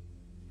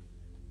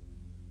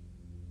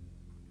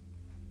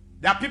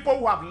 There are people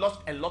who have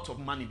lost a lot of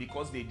money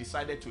because they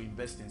decided to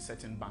invest in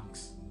certain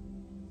banks.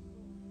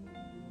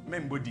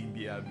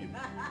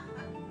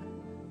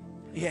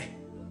 Yeah.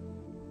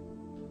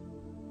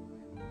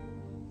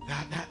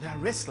 There are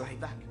risks like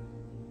that.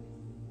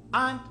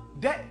 And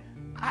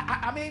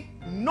I mean,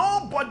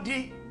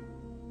 nobody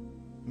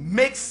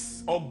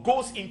makes or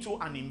goes into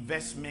an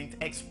investment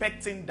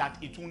expecting that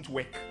it won't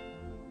work.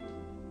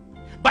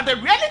 But the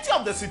reality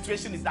of the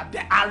situation is that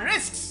there are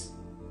risks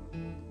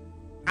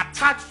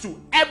attached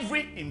to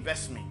every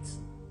investment.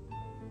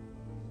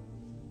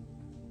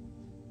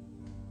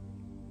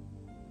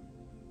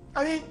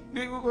 I mean,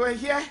 we were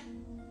here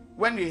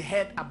when we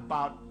heard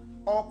about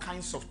all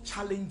kinds of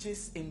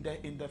challenges in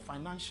the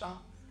financial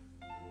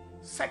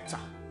sector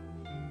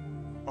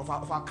of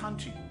our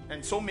country,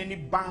 and so many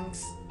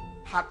banks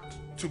had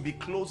to be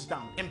closed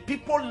down, and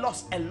people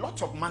lost a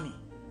lot of money.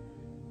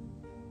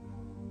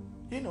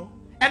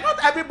 And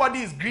not everybody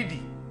is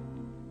greedy.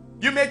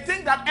 You may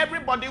think that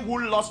everybody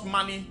who lost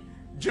money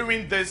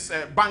during this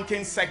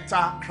banking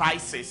sector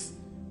crisis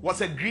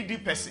was a greedy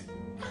person.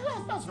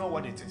 That's not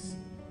what it is.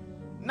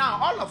 Now,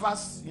 all of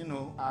us,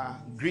 are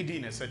greedy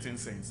in a certain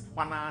sense.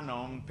 But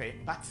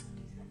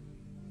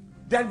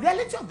the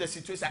reality of the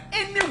situation,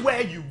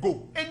 anywhere you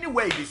go,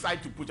 anywhere you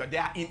decide to put it,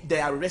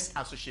 there are risks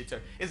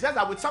associated. It's just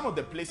that with some of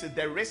the places,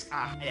 the risks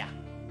are higher.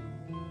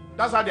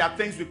 That's why there are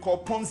things we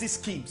call Ponzi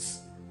schemes.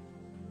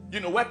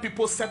 Where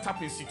people set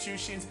up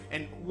institutions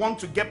and want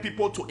to get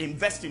people to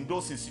invest in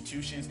those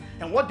institutions.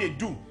 And what they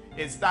do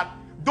is that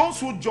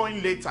those who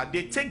join later,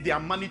 they take their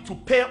money to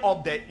pay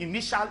off the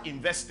initial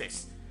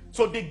investors.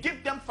 So they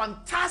give them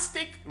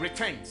fantastic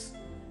returns.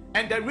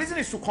 And the reason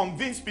is to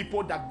convince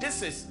people that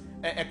this is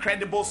a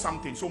credible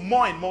something. So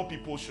more and more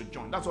people should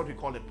join. That's what we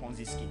call a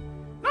Ponzi scheme.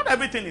 Not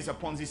everything is a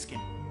Ponzi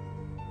scheme.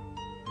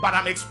 But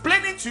I'm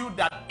explaining to you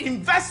that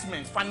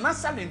investments,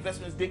 financial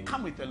investments, they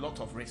come with a lot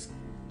of risk.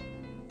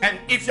 And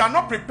if you are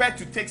not prepared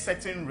to take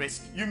certain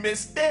risks, you may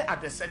stay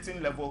at a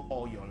certain level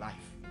all your life.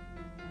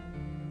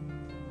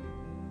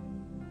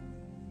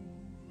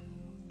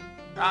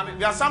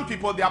 There are some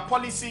people, their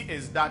policy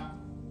is that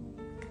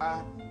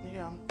I'll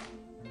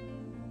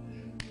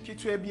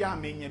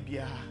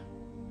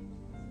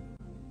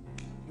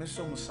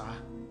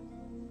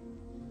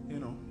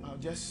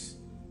just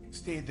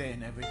stay there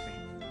and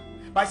everything.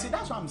 But see,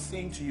 that's what I'm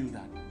saying to you,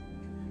 that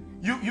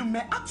you may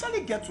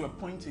actually get to a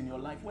point in your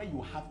life where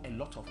you have a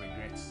lot of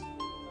regrets.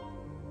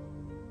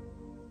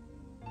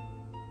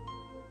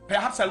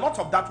 Perhaps a lot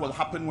of that will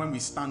happen when we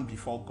stand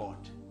before God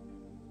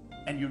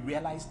and you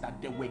realize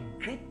that there were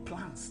great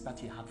plans that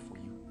He had for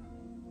you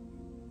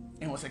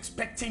and was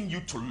expecting you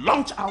to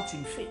launch out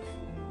in faith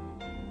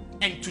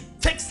and to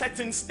take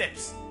certain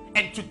steps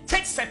and to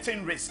take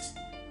certain risks.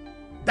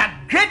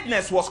 That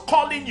greatness was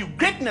calling you,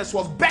 greatness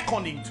was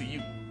beckoning to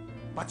you,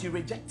 but you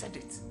rejected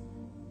it.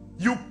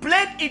 You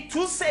played it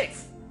too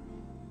safe.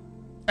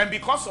 And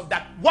because of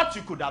that, what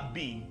you could have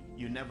been,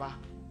 you never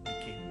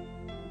became.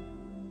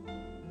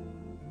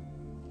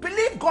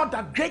 Believe God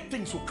that great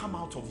things will come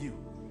out of you.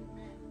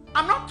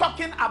 I'm not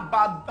talking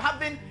about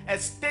having a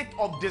state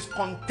of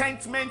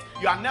discontentment.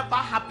 You are never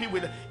happy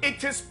with it.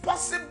 It is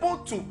possible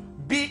to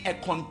be a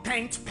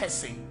content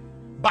person,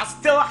 but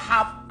still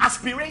have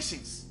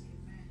aspirations.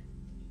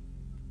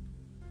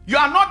 You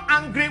are not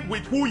angry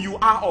with who you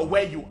are or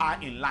where you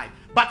are in life,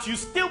 but you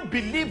still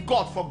believe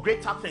God for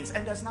greater things,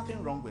 and there's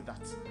nothing wrong with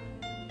that.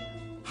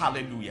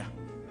 Hallelujah.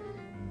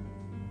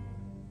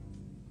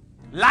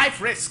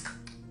 Life risk.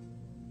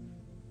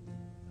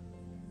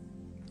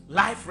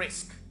 Life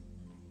risk.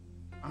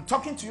 I'm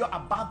talking to you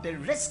about the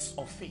risks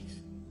of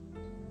faith.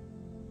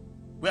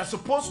 We are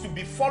supposed to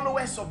be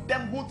followers of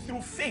them who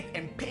through faith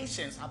and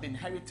patience have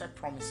inherited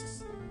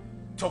promises.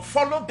 To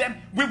follow them,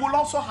 we will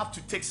also have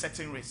to take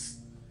certain risks.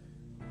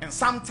 And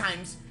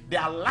sometimes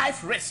there are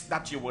life risks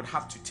that you would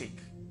have to take.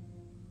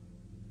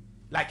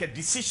 Like a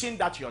decision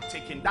that you're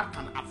taking that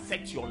can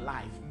affect your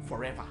life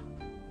forever.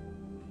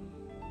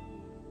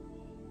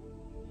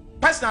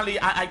 Personally,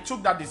 I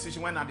took that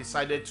decision when I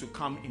decided to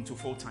come into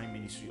full-time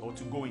ministry or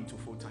to go into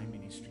full-time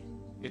ministry.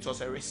 It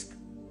was a risk.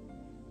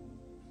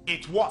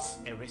 It was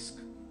a risk.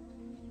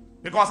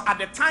 Because at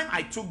the time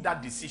I took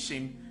that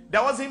decision,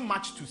 there wasn't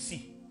much to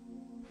see.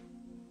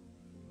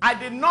 I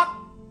did not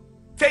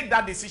take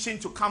that decision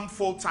to come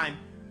full-time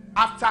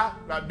after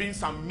there had been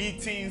some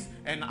meetings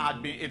and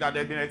it had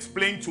been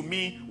explained to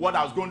me what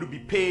I was going to be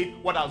paid,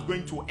 what I was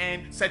going to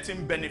earn,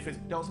 certain benefits.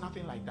 There was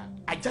nothing like that.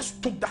 I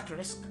just took that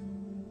risk.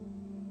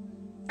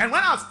 And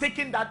when I was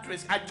taking that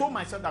risk, I told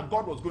myself that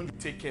God was going to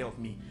take care of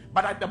me.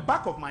 But at the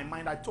back of my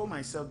mind, I told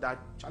myself that,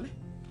 Charlie,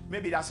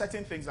 maybe there are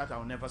certain things that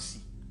I'll never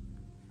see.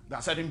 There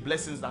are certain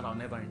blessings that I'll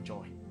never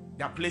enjoy.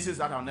 There are places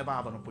that I'll never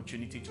have an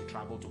opportunity to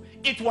travel to.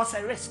 It was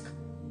a risk.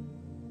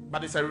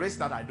 But it's a risk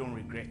that I don't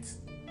regret.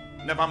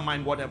 Never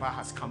mind whatever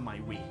has come my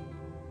way.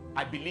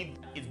 I believe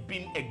it's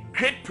been a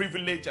great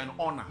privilege and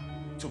honor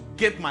to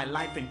give my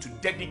life and to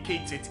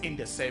dedicate it in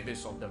the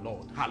service of the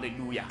Lord.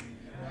 Hallelujah.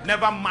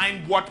 Never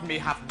mind what may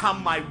have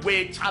come my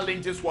way,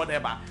 challenges,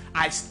 whatever.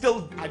 I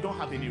don't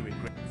have any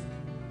regrets.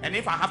 And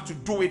if I have to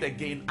do it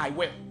again, I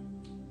will.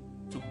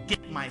 To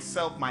give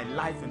myself, my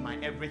life, and my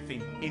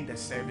everything in the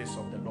service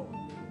of the Lord.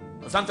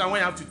 But sometimes when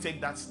you have to take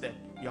that step,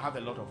 you have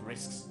a lot of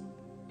risks.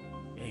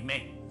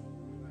 Amen.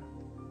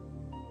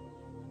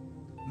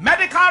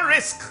 Medical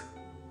risk.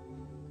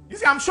 You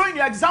see, I'm showing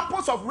you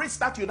examples of risks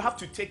that you'd have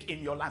to take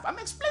in your life. I'm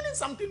explaining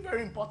something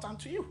very important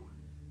to you.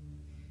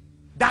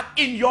 That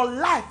in your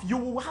life, you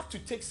will have to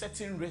take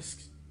certain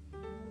risks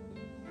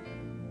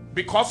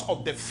because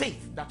of the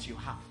faith that you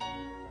have.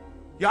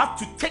 You have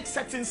to take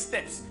certain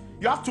steps.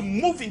 You have to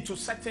move into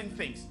certain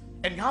things.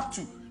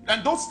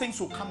 And those things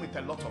will come with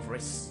a lot of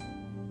risks.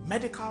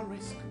 Medical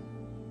risk.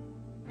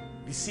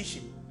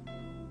 Decision.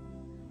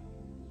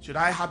 Should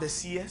I have a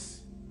CS?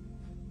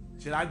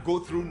 Should I go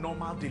through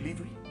normal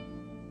delivery?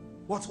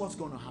 What's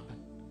going to happen?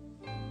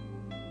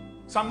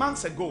 Some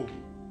months ago,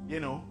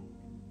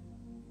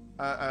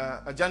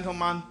 a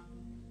gentleman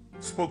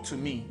spoke to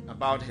me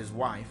about his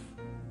wife,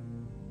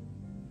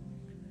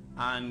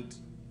 and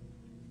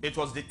it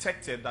was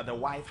detected that the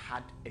wife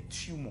had a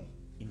tumor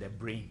in the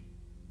brain.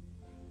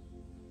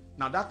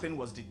 Now that thing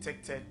was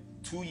detected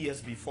 2 years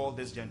before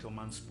this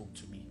gentleman spoke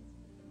to me,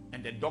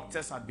 and the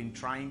doctors had been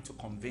trying to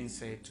convince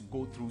her to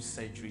go through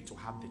surgery to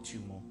have the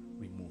tumor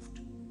removed,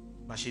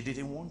 but she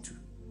didn't want to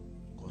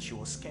because she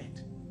was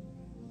scared.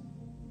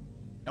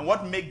 And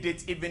what made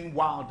it even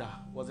wilder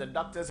was the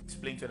doctors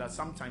explained to her that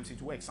sometimes it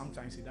works,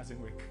 sometimes it doesn't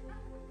work.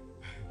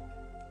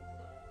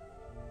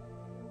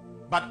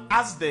 But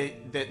as the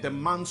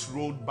months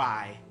rolled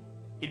by,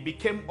 it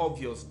became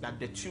obvious that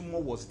the tumor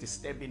was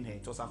disturbing her.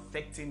 It was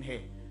affecting her.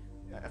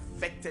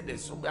 Affected her.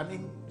 So,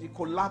 she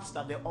collapsed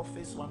at the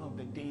office one of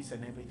the days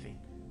and everything.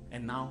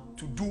 And now,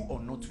 to do or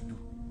not to do.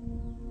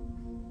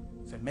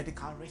 It's a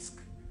medical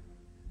risk.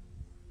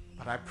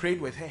 But I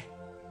prayed with her.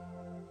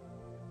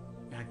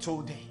 And I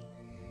told her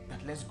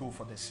that let's go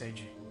for the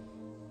surgery.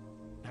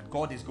 That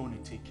God is going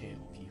to take care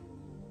of you.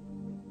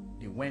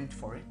 They went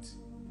for it,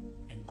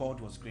 and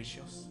God was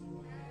gracious.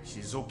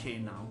 She's okay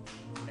now,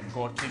 and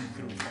God came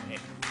through for her.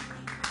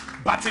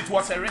 But it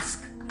was a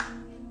risk.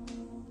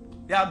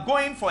 They are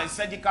going for a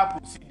surgical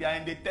procedure,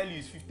 and they tell you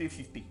it's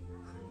 50-50.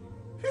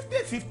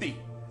 50-50.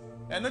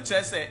 And not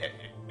just say,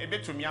 a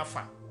bit to me, a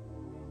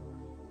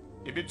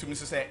bit to me,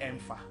 say,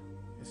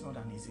 it's not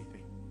an easy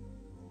thing.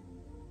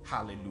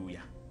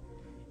 Hallelujah.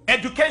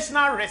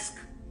 Educational risk.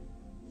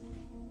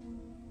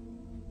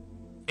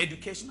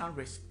 Educational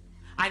risk.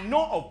 I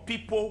know of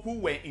people who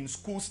were in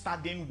school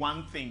studying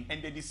one thing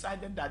and they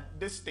decided that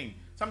this thing,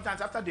 sometimes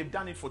after they've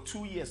done it for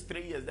 2 years,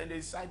 3 years, then they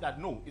decide that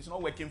no, it's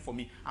not working for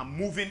me. I'm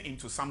moving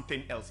into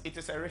something else. It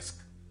is a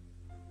risk.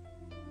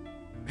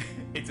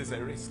 It is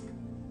a risk.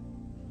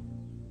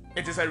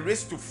 It is a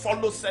risk to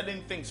follow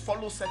certain things,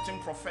 follow certain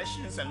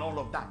professions and all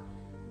of that.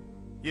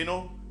 You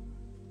know,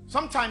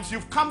 sometimes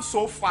you've come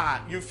so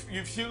far, you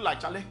feel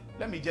like, Charlie,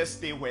 let me just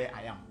stay where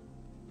I am.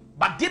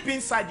 But deep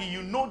inside you,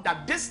 you know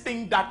that this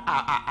thing that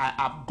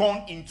I've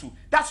gone into,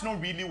 that's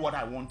not really what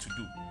I want to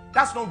do.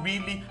 That's not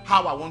really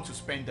how I want to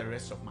spend the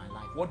rest of my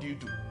life. What do?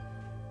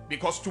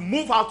 Because to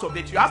move out of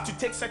it, you have to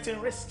take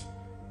certain risks.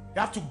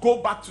 You have to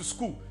go back to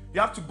school. You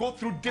have to go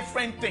through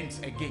different things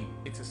again.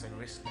 It is a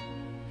risk.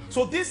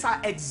 So these are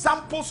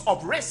examples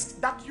of risks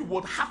that you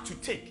would have to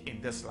take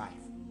in this life.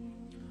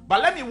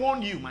 But let me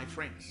warn you, my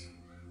friends,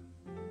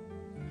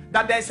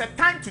 that there's a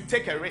time to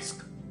take a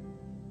risk.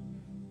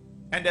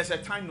 And there's a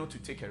time not to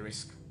take a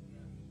risk.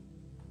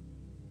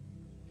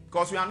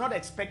 Because we are not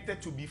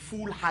expected to be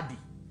foolhardy.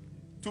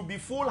 To be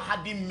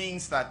foolhardy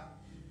means that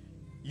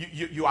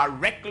you are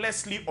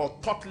recklessly or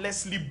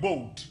thoughtlessly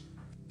bold.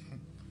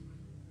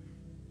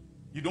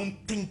 You don't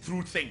think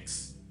through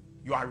things.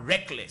 You are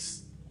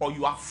reckless or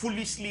you are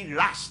foolishly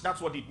rash. That's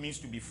what it means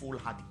to be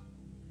foolhardy.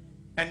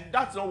 And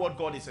that's not what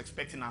God is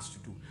expecting us to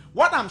do.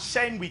 What I'm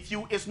sharing with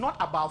you is not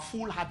about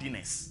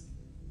foolhardiness,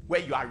 where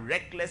you are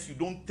reckless, you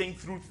don't think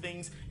through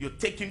things, you're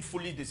taking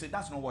foolish decisions.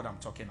 That's not what I'm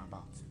talking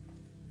about.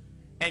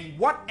 And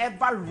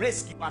whatever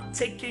risk you are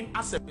taking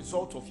as a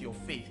result of your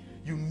faith,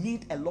 you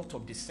need a lot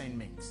of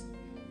discernment.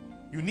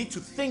 You need to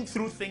think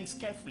through things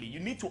carefully. You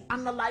need to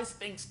analyze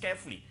things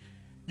carefully.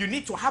 You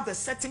need to have a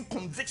certain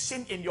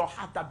conviction in your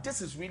heart that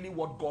this is really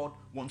what God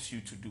wants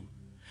you to do.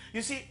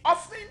 You see,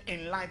 often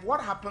in life,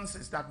 what happens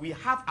is that we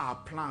have our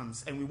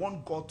plans and we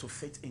want God to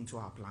fit into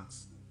our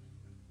plans.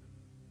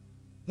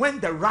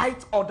 When the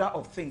right order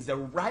of things, the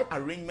right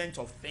arrangement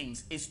of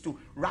things is to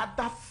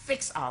rather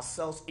fix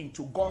ourselves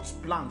into God's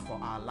plan for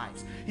our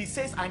lives. He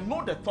says, I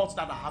know the thoughts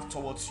that I have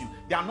towards you.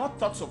 They are not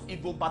thoughts of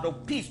evil, but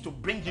of peace, to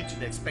bring you to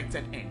the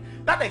expected end.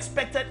 That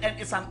expected end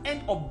is an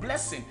end of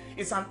blessing.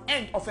 It's an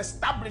end of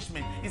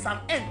establishment. It's an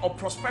end of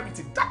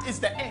prosperity. That is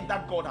the end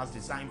that God has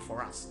designed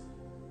for us.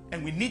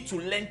 And we need to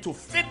learn to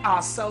fit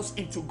ourselves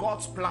into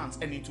God's plans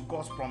and into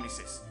God's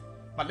promises.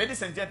 But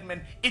ladies and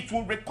gentlemen, it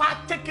will require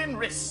taking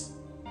risks.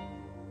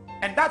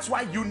 And that's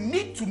why you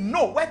need to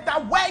know whether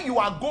where you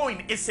are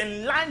going is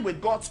in line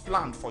with God's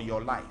plan for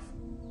your life.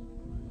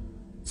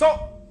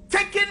 So,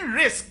 taking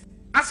risk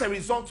as a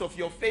result of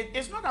your faith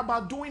is not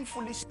about doing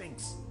foolish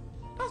things.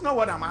 That's not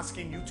what I'm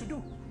asking you to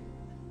do.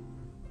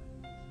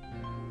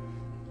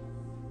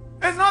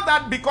 It's not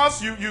that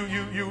because you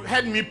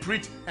heard me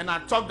preach and I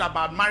talked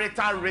about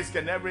marital risk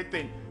and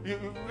everything.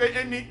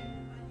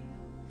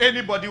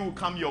 Anybody who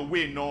come your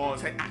way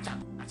knows, say, I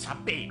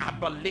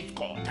believe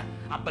God.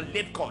 I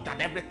believe God that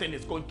everything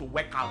is going to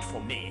work out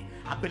for me.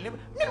 I believe.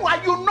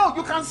 Meanwhile,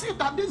 you can see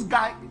that this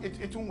guy,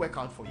 it won't work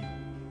out for you.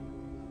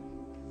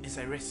 It's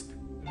a risk.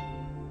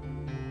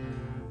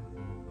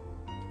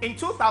 In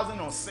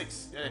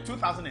 2006, there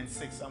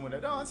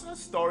was a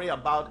story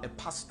about a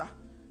pastor,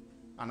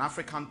 an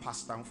African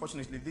pastor.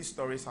 Unfortunately, these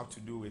stories have to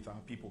do with our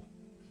people.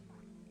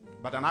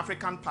 But an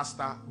African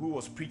pastor who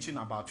was preaching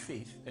about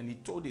faith, and he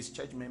told his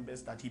church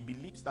members that he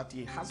believes that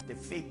he has the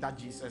faith that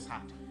Jesus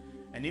had.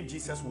 And if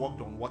Jesus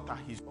walked on water,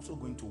 he's also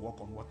going to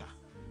walk on water.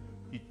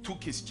 He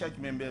took his church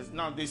members.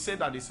 Now, they say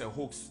that it's a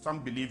hoax. Some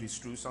believe it's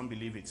true, some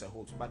believe it's a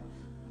hoax. But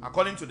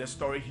according to the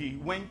story, he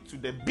went to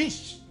the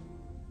beach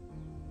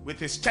with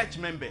his church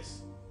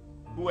members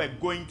who were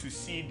going to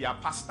see their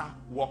pastor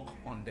walk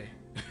on the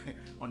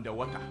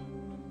water.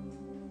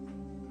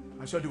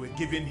 I'm sure they were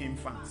giving him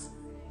fans.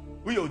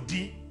 Go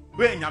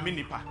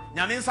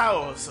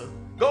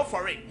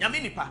for it.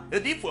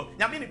 They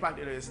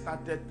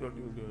started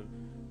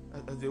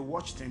as they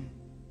watched him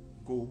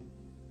go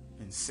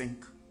and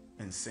sink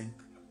and sink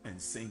and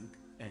sink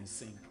and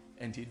sink,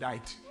 and he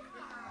died.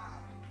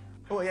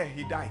 Oh yeah,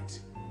 he died.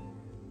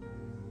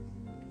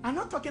 I'm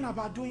not talking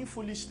about doing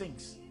foolish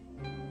things.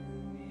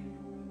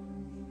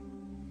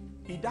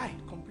 He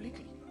died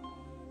completely.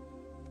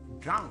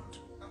 Drowned.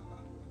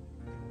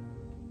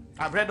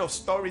 I've read of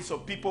stories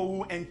of people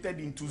who entered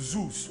into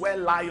zoos where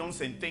lions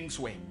and things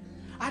were.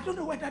 I don't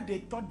know whether they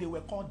thought they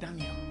were called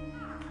Daniel.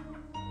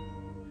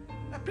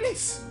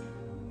 Please.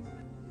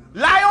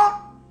 Lion,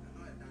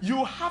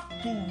 you have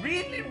to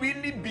really,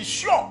 really be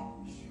sure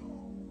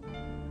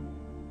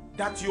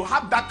that you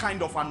have that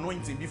kind of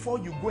anointing before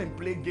you go and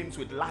play games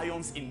with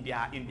lions in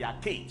their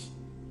cage.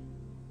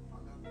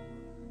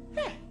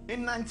 Yeah.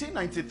 In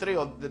 1993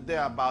 or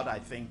thereabout, I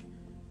think,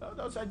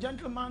 there was a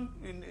gentleman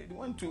he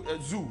went to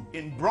a zoo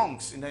in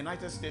Bronx in the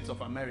United States of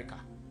America.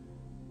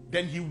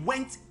 Then he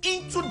went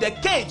into the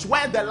cage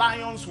where the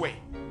lions were.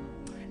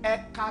 Later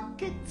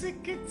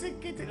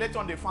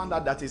on they found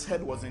out that his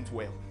head wasn't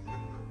well.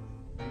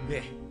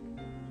 There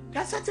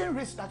are certain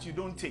risks that you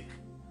don't take.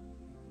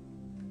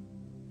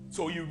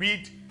 So you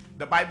read,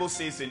 the Bible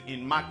says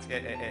in Mark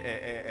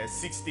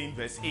 16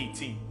 verse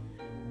 18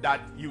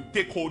 that you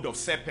take hold of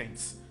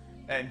serpents,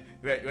 and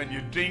when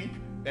you drink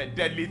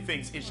deadly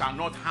things, it shall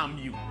not harm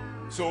you.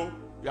 So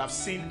you have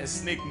seen a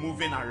snake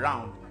moving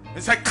around.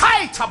 It's like, the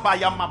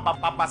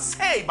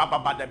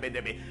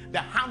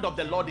hand of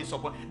the Lord is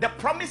upon. The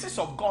promises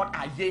of God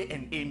are yea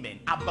and amen.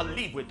 I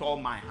believe with all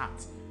my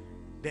heart.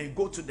 Then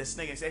go to the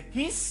snake and say,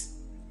 he's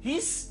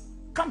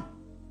come.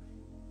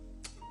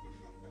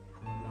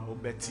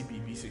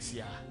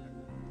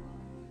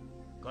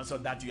 Because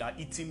of that, you are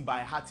eating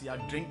by heart, you are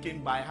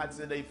drinking by heart.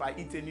 So that if I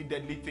eat any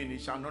deadly thing,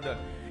 it shall not.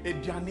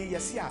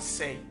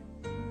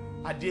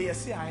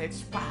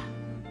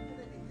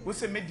 We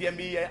say media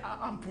me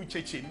ampu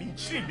cheche mi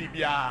chiri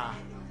bibia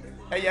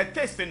e ye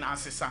testing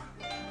asesa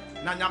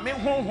na nyame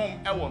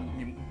honhom e wo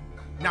nim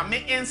na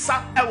me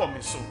ensa e wo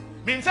me so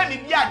me nsa me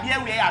bia de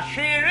we ya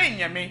hwere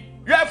nyame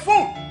you are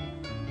fool.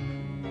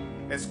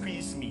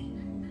 Excuse me.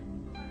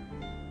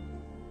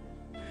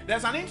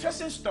 There's an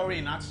interesting story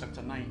in Acts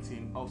chapter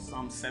 19 of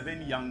some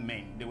 7 young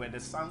men. They were the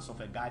sons of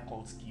a guy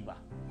called Sceva.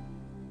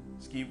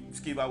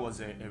 Sceva was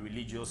a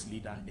religious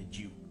leader, a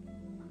Jew.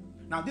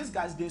 Now these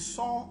guys, they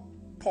saw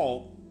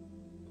Paul,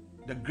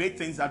 the great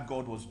things that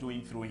God was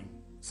doing through him,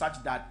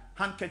 such that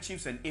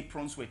handkerchiefs and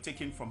aprons were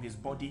taken from his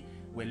body,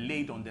 were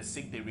laid on the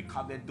sick, they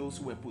recovered. Those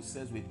who were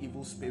possessed with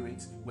evil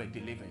spirits were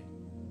delivered.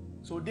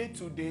 So day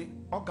to day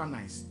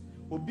organized.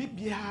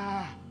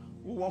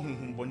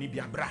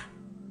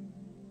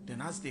 Then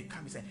as they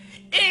come, he said,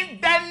 in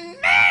the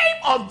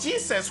name of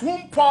Jesus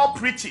whom Paul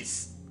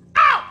preaches,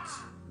 out!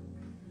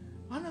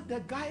 One of the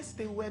guys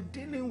they were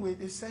dealing with,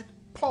 they said,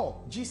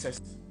 Paul, Jesus,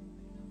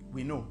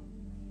 we know.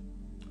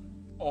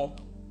 Or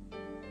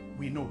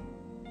we know.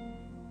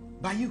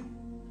 But you,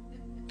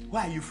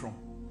 where are you from?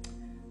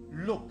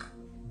 Look,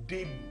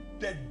 the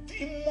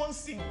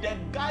demons in the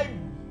guy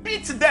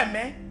beat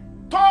them,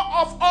 tore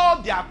off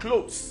all their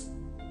clothes.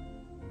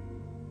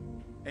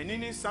 And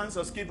in the sons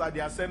of Sceva, they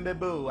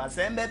assemble,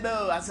 sons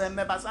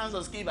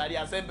of Sceva, they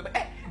assemble.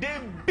 They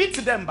beat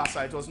them, but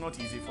it was not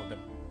easy for them.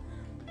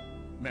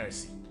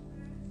 Mercy.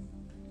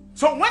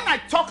 So when I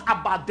talk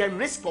about the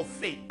risk of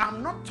faith,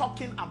 I'm not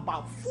talking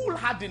about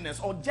foolhardiness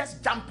or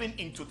just jumping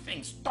into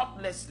things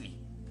thoughtlessly.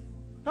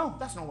 No,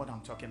 that's not what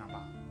I'm talking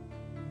about.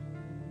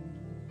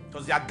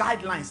 Because there are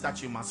guidelines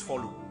that you must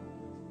follow.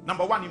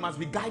 Number one, you must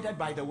be guided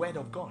by the word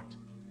of God.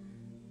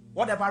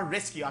 Whatever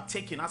risk you are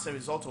taking as a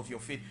result of your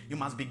faith, you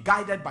must be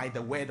guided by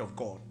the word of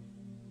God.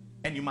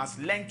 And you must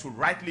learn to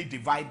rightly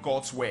divide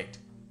God's word.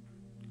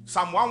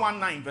 Psalm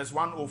 119 verse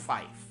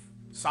 105.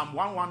 Psalm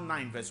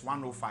 119 verse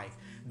 105.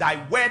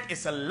 Thy word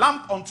is a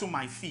lamp unto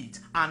my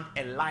feet and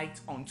a light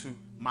unto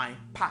my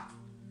path.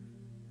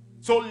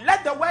 So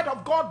let the word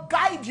of God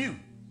guide you.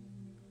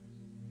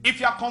 If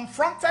you are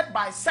confronted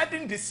by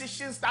certain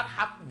decisions that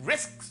have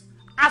risks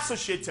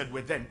associated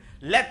with them,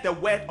 let the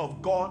word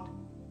of God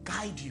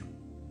guide you.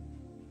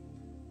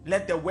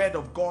 Let the word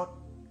of God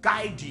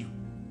guide you.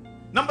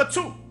 Number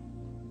 2.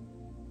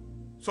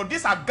 So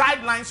these are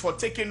guidelines for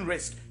taking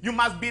risk. You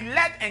must be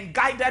led and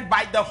guided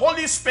by the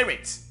Holy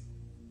Spirit.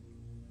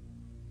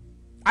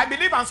 I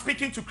believe I'm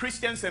speaking to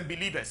Christians and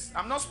believers.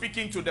 I'm not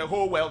speaking to the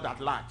whole world at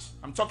large.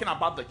 I'm talking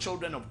about the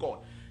children of God.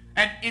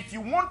 And if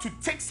you want to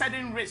take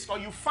certain risks, or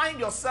you find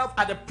yourself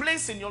at a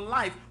place in your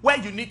life where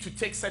you need to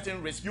take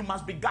certain risks, you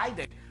must be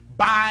guided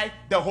by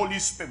the Holy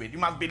Spirit. You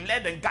must be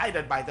led and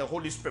guided by the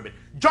Holy Spirit.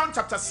 John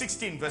chapter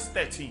 16 verse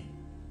 13.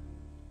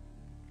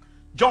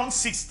 John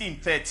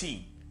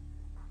 16:13.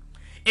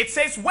 It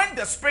says, when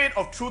the Spirit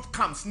of truth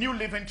comes, New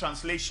Living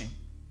Translation.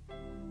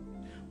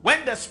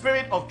 When the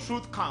Spirit of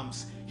truth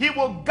comes, he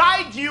will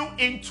guide you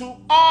into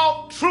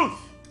all truth.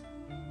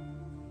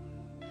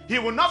 He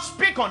will not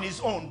speak on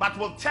his own, but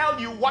will tell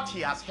you what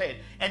he has heard,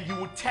 and he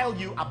will tell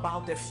you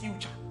about the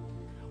future.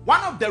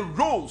 One of the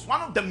roles,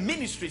 one of the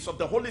ministries of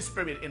the Holy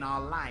Spirit in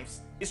our lives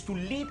is to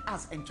lead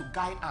us and to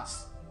guide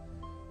us.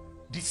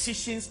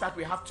 Decisions that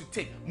we have to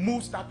take,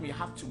 moves that we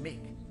have to make.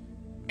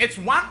 It's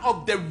one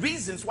of the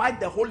reasons why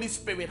the Holy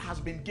Spirit has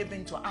been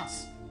given to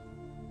us.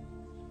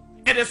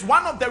 It is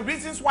one of the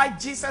reasons why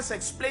Jesus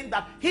explained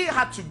that he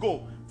had to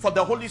go for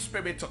the Holy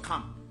Spirit to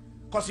come.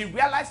 Because he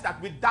realized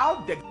that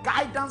without the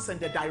guidance and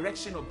the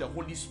direction of the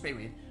Holy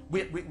Spirit,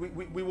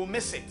 we will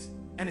miss it.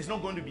 And it's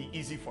not going to be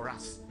easy for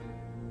us.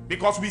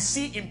 Because we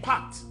see in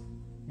part.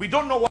 We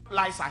don't know what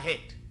lies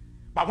ahead.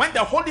 But when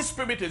the Holy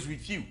Spirit is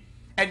with you,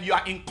 and you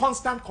are in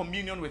constant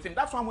communion with him,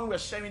 that's why when we're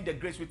sharing the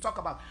grace, we talk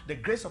about the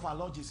grace of our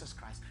Lord Jesus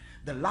Christ,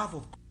 the love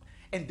of God,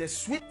 and the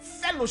sweet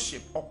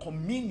fellowship or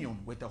communion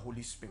with the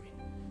Holy Spirit.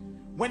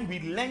 When we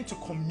learn to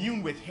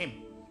commune with him,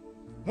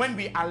 when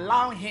we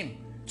allow him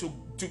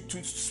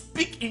to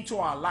speak into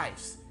our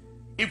lives,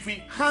 if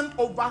we hand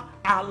over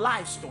our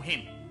lives to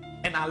him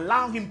and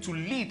allow him to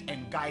lead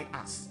and guide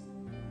us,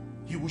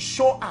 he will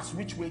show us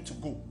which way to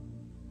go.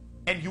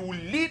 And he will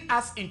lead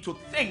us into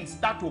things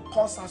that will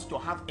cause us to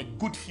have a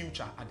good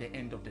future at the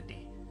end of the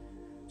day.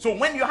 So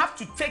when you have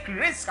to take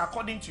risks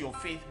according to your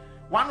faith,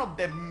 one of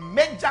the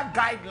major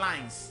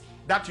guidelines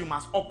that you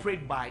must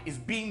operate by is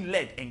being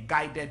led and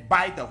guided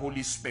by the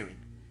Holy Spirit.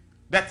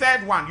 The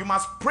third one, you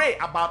must pray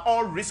about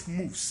all risk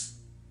moves.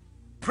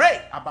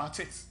 Pray about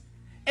it.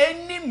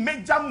 Any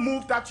major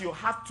move that you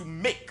have to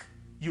make,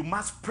 you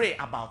must pray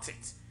about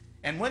it.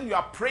 And when you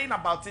are praying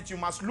about it, you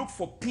must look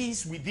for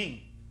peace within.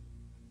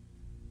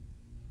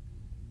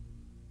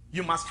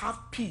 You must have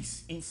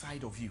peace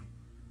inside of you.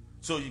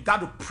 So you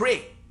got to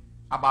pray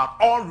about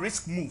all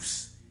risk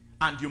moves,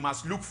 and you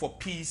must look for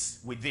peace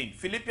within.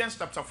 Philippians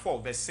chapter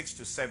 4, verse 6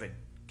 to 7,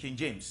 King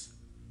James.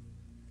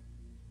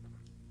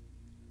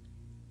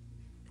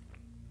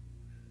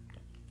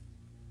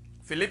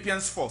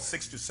 Philippians 4,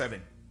 6 to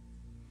 7.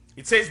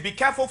 It says, be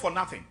careful for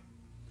nothing,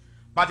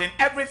 but in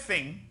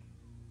everything,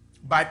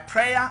 by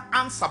prayer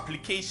and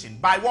supplication.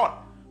 By what?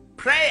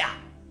 Prayer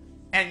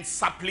and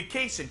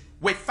supplication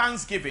with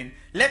thanksgiving,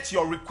 let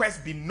your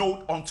request be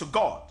known unto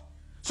God.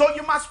 So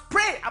you must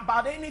pray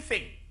about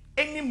anything,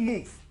 any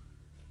move,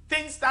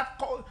 things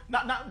that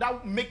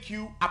make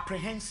you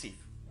apprehensive,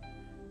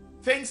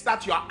 things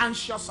that you are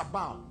anxious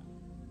about,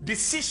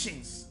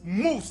 decisions,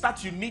 moves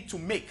that you need to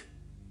make.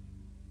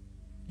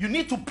 You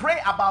need to pray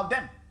about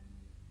them.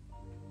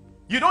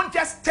 You don't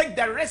just take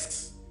the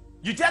risks.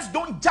 You just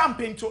don't jump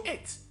into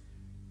it.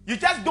 You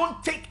just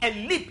don't take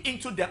a leap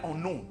into the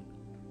unknown.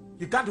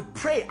 You got to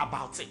pray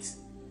about it.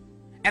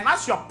 And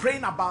as you're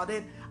praying about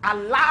it,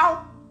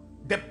 allow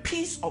the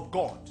peace of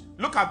God.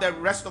 Look at the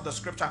rest of the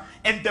scripture.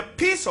 And the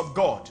peace of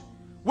God,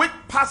 which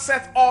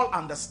passeth all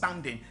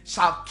understanding,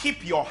 shall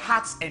keep your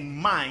hearts and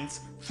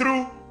minds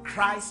through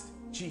Christ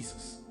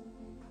Jesus.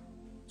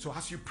 So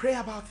as you pray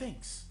about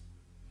things,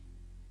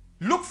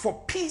 look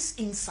for peace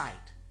inside.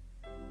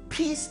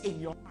 Peace in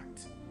your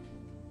heart.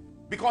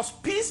 Because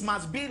peace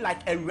must be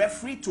like a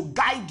referee to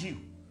guide you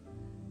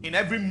in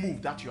every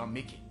move that you are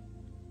making.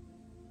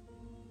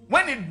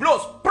 When it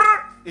blows,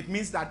 it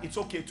means that it's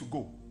okay to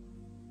go.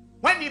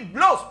 When it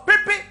blows,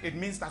 it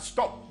means that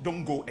stop,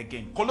 don't go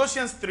again.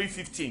 Colossians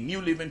 3:15,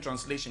 New Living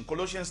Translation.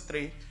 Colossians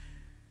 3,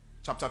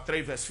 chapter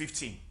 3, verse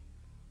 15.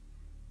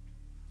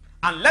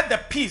 And let the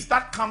peace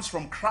that comes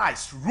from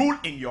Christ rule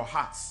in your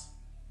hearts.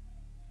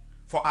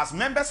 For as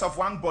members of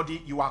one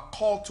body, you are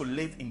called to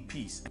live in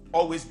peace and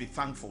always be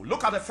thankful.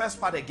 Look at the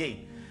first part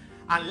again.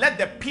 And let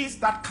the peace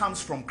that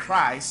comes from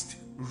Christ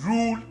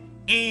rule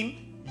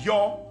in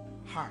your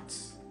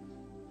hearts.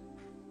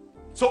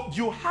 So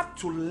you have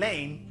to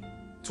learn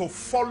to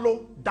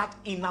follow that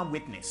inner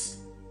witness.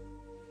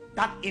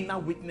 That inner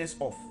witness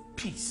of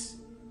peace.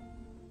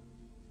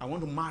 I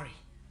want to marry.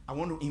 I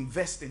want to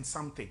invest in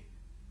something.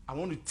 I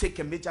want to take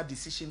a major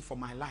decision for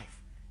my life.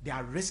 There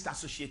are risks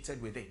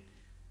associated with it.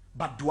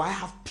 But do I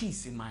have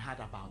peace in my heart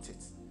about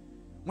it?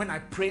 When I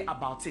pray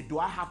about it, do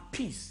I have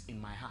peace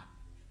in my heart?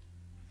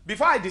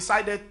 Before I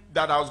decided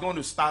that I was going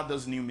to start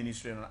this new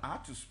ministry, I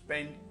had to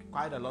spend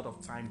quite a lot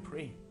of time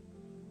praying.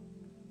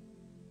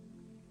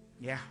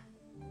 Yeah.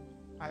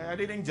 I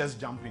didn't just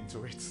jump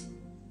into it.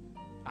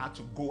 I had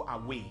to go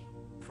away.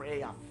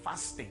 Prayer,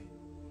 fasting.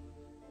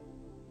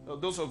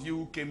 Those of you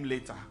who came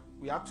later,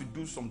 we had to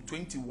do some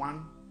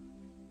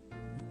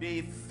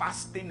 21-day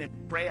fasting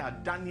and prayer,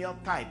 Daniel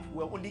type.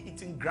 We were only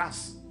eating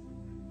grass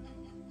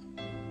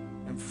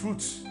and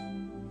fruits.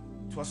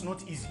 It was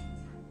not easy.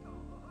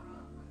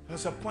 There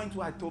was a point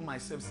where I told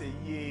myself, say,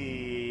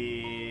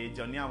 yeah,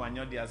 Johnny, I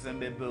want the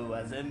assembly,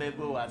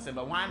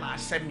 why am I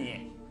here?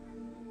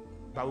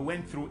 But we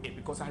went through it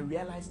because I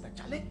realized that,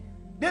 Charlie,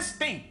 this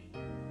thing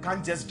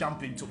can't just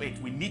jump into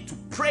it. We need to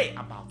pray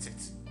about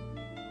it.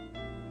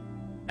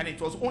 And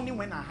it was only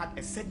when I had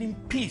a certain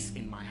peace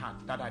in my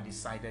heart that I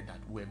decided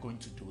that we're going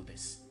to do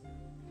this.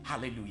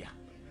 Hallelujah.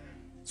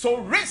 So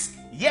risk,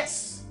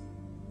 yes.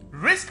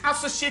 Risk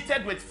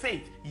associated with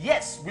faith,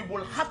 yes. We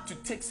will have to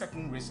take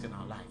certain risks in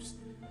our lives.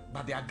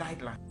 But there are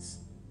guidelines.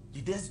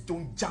 You just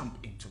don't jump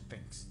into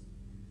things.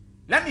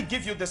 Let me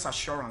give you this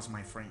assurance,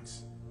 my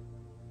friends,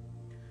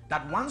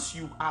 that once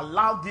you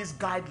allow these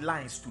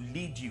guidelines to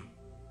lead you,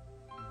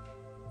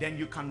 then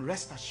you can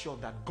rest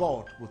assured that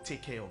God will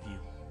take care of you.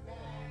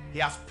 He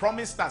has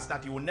promised us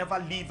that he will never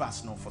leave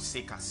us nor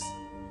forsake us.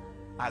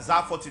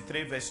 Isaiah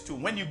 43 verse 2,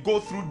 when you go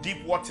through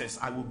deep waters,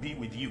 I will be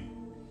with you.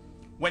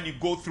 When you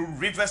go through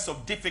rivers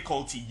of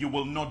difficulty, you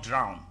will not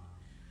drown.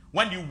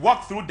 When you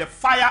walk through the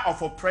fire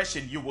of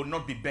oppression, you will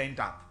not be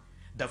burned up.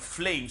 The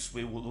flames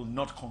will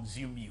not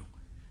consume you.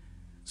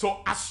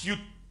 So as you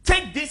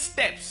take these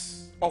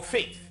steps of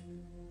faith,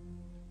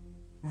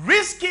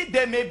 risky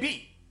they may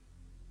be,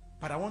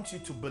 but I want you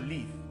to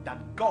believe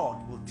that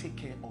God will take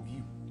care of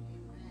you.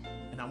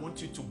 And I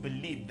want you to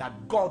believe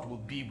that God will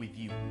be with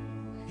you.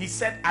 He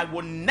said, I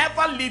will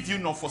never leave you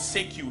nor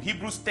forsake you.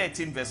 Hebrews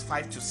 13 verse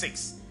 5 to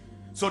 6.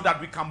 So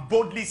that we can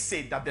boldly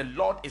say that the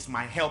Lord is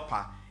my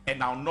helper,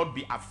 and I'll not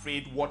be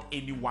afraid what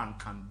anyone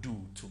can do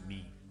to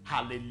me.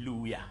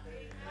 Hallelujah.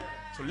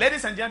 So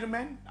ladies and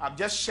gentlemen, I've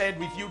just shared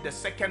with you the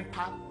second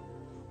part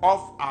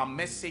of our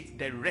message,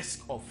 the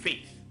risk of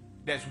faith.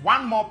 There's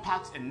one more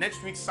part, and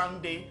next week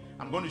Sunday,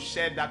 I'm going to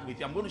share that with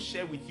you. I'm going to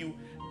share with you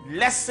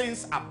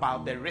lessons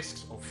about the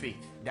risks of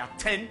faith. There are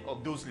 10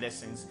 of those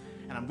lessons,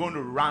 and I'm going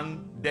to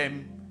run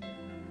them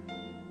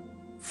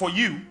for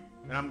you,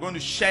 and I'm going to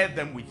share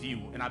them with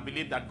you, and I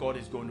believe that God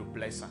is going to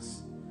bless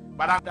us.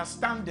 But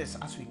understand this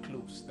as we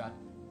close, that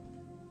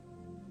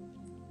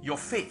your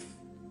faith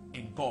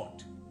in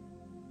God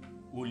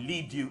will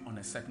lead you on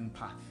a certain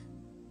path,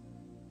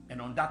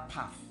 and on that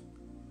path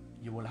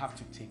you will have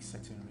to take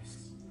certain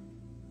risks.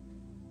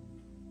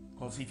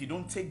 Because if you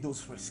don't take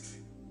those risks,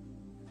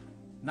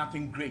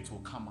 nothing great will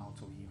come out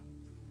of you.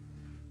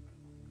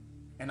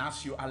 And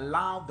as you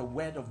allow the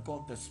word of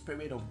God, the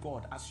Spirit of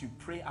God, as you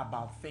pray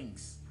about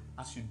things,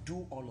 as you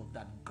do all of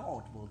that,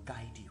 God will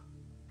guide you.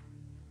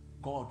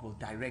 God will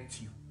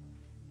direct you.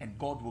 And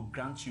God will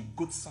grant you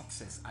good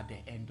success at the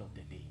end of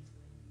the day.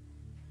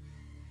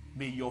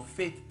 May your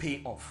faith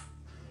pay off.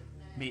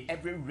 May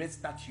every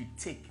risk that you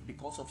take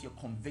because of your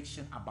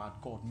conviction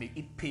about God, may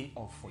it pay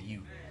off for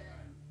you.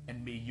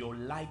 And may your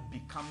life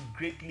become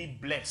greatly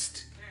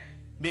blessed.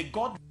 May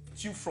God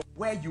lift you from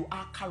where you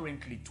are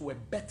currently to a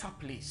better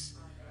place.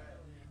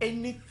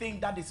 Anything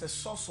that is a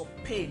source of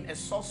pain, a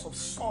source of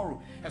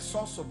sorrow, a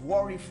source of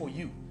worry for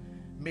you,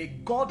 may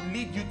God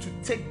lead you to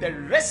take the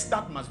rest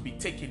that must be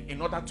taken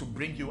in order to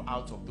bring you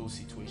out of those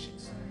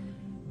situations.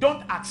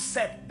 Don't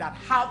accept that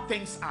how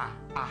things are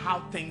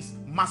how things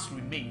must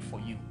remain for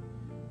you.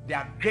 There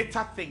are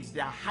greater things,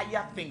 there are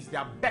higher things,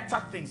 there are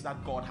better things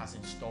that God has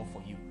in store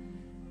for you.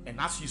 And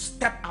as you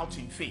step out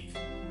in faith,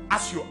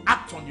 as you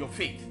act on your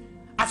faith,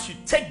 as you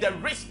take the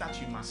risk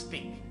that you must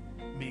take,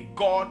 may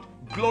God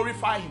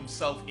glorify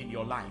himself in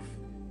your life,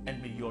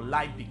 and may your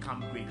life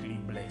become greatly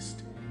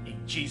blessed. In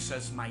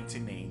Jesus' mighty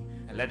name.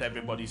 And let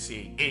everybody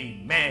say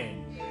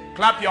amen.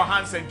 Clap your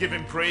hands and give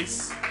him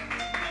praise.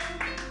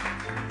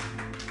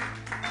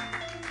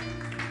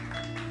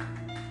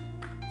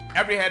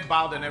 Every head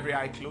bowed and every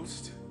eye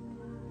closed.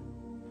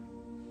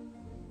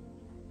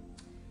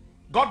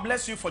 God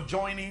bless you for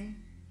joining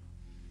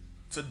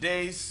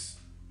today's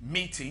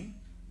meeting,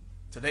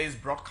 today's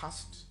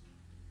broadcast.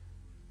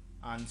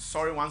 And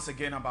sorry once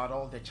again about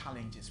all the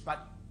challenges,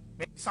 but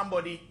maybe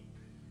somebody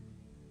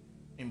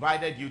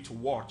invited you to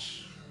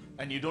watch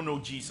and you don't know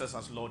Jesus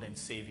as Lord and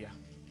Savior.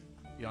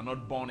 You are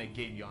not born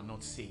again, you are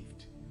not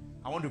saved.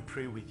 I want to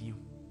pray with you.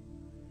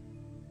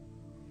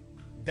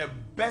 The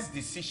best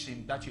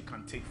decision that you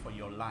can take for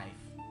your life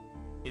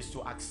is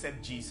to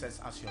accept Jesus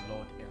as your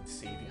Lord and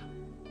Savior.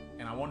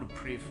 And I want to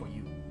pray for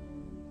you.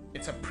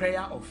 It's a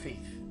prayer of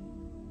faith.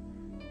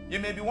 You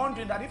may be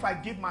wondering that if I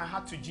give my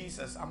heart to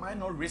Jesus, am I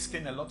not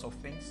risking a lot of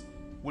things?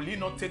 Will he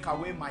not take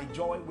away my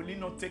joy? Will he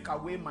not take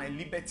away my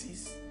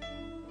liberties?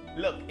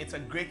 Look, it's a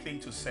great thing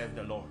to serve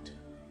the Lord.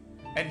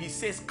 And he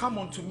says, come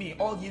unto me,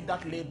 all ye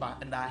that labor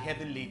and are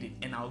heavy laden,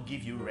 and I'll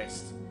give you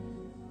rest.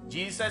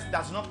 Jesus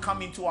does not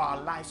come into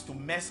our lives to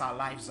mess our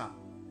lives up,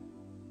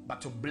 but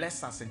to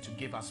bless us and to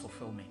give us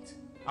fulfillment.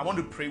 I want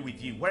to pray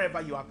with you.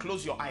 Wherever you are,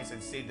 close your eyes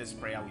and say this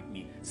prayer with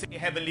me. Say,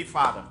 Heavenly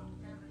Father,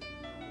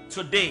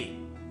 today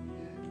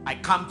I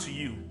come to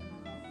you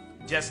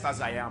just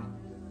as I am.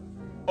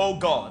 Oh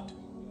God,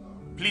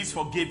 please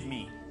forgive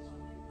me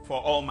for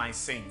all my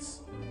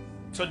sins.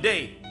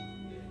 Today,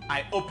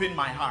 I open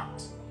my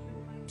heart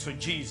to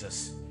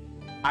Jesus.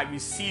 I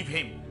receive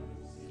him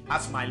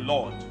as my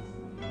Lord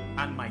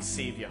and my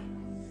Savior.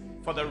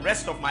 For the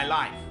rest of my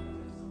life,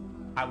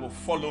 I will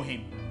follow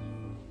him.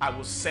 I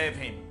will serve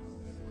him.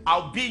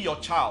 I'll be your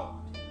child.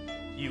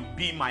 You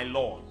be my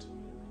Lord.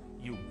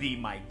 You be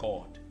my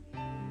God.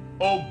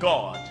 Oh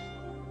God,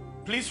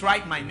 please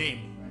write my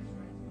name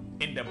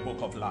in the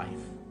book of life.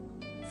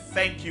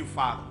 Thank you,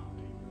 Father,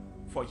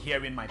 for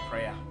hearing my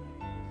prayer.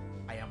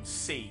 I am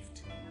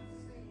saved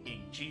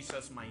in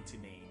Jesus' mighty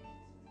name.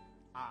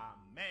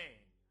 Amen.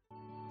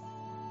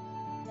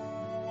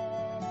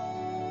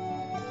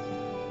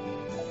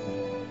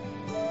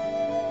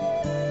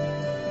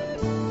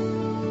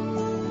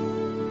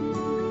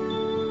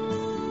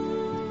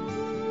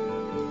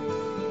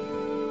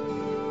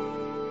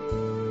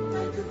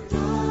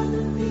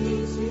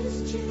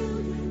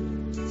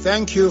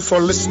 Thank you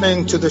for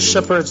listening to the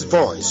Shepherd's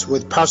Voice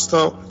with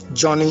Pastor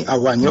Johnny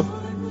Awanyo.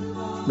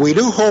 We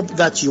do hope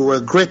that you were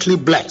greatly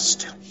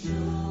blessed.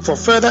 For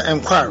further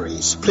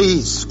inquiries,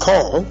 please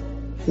call,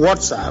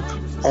 WhatsApp,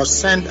 or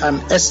send an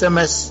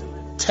SMS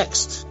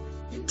text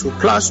to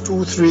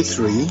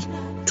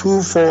 +233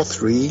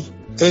 243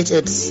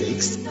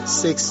 886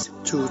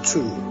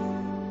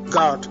 622.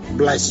 God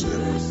bless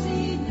you.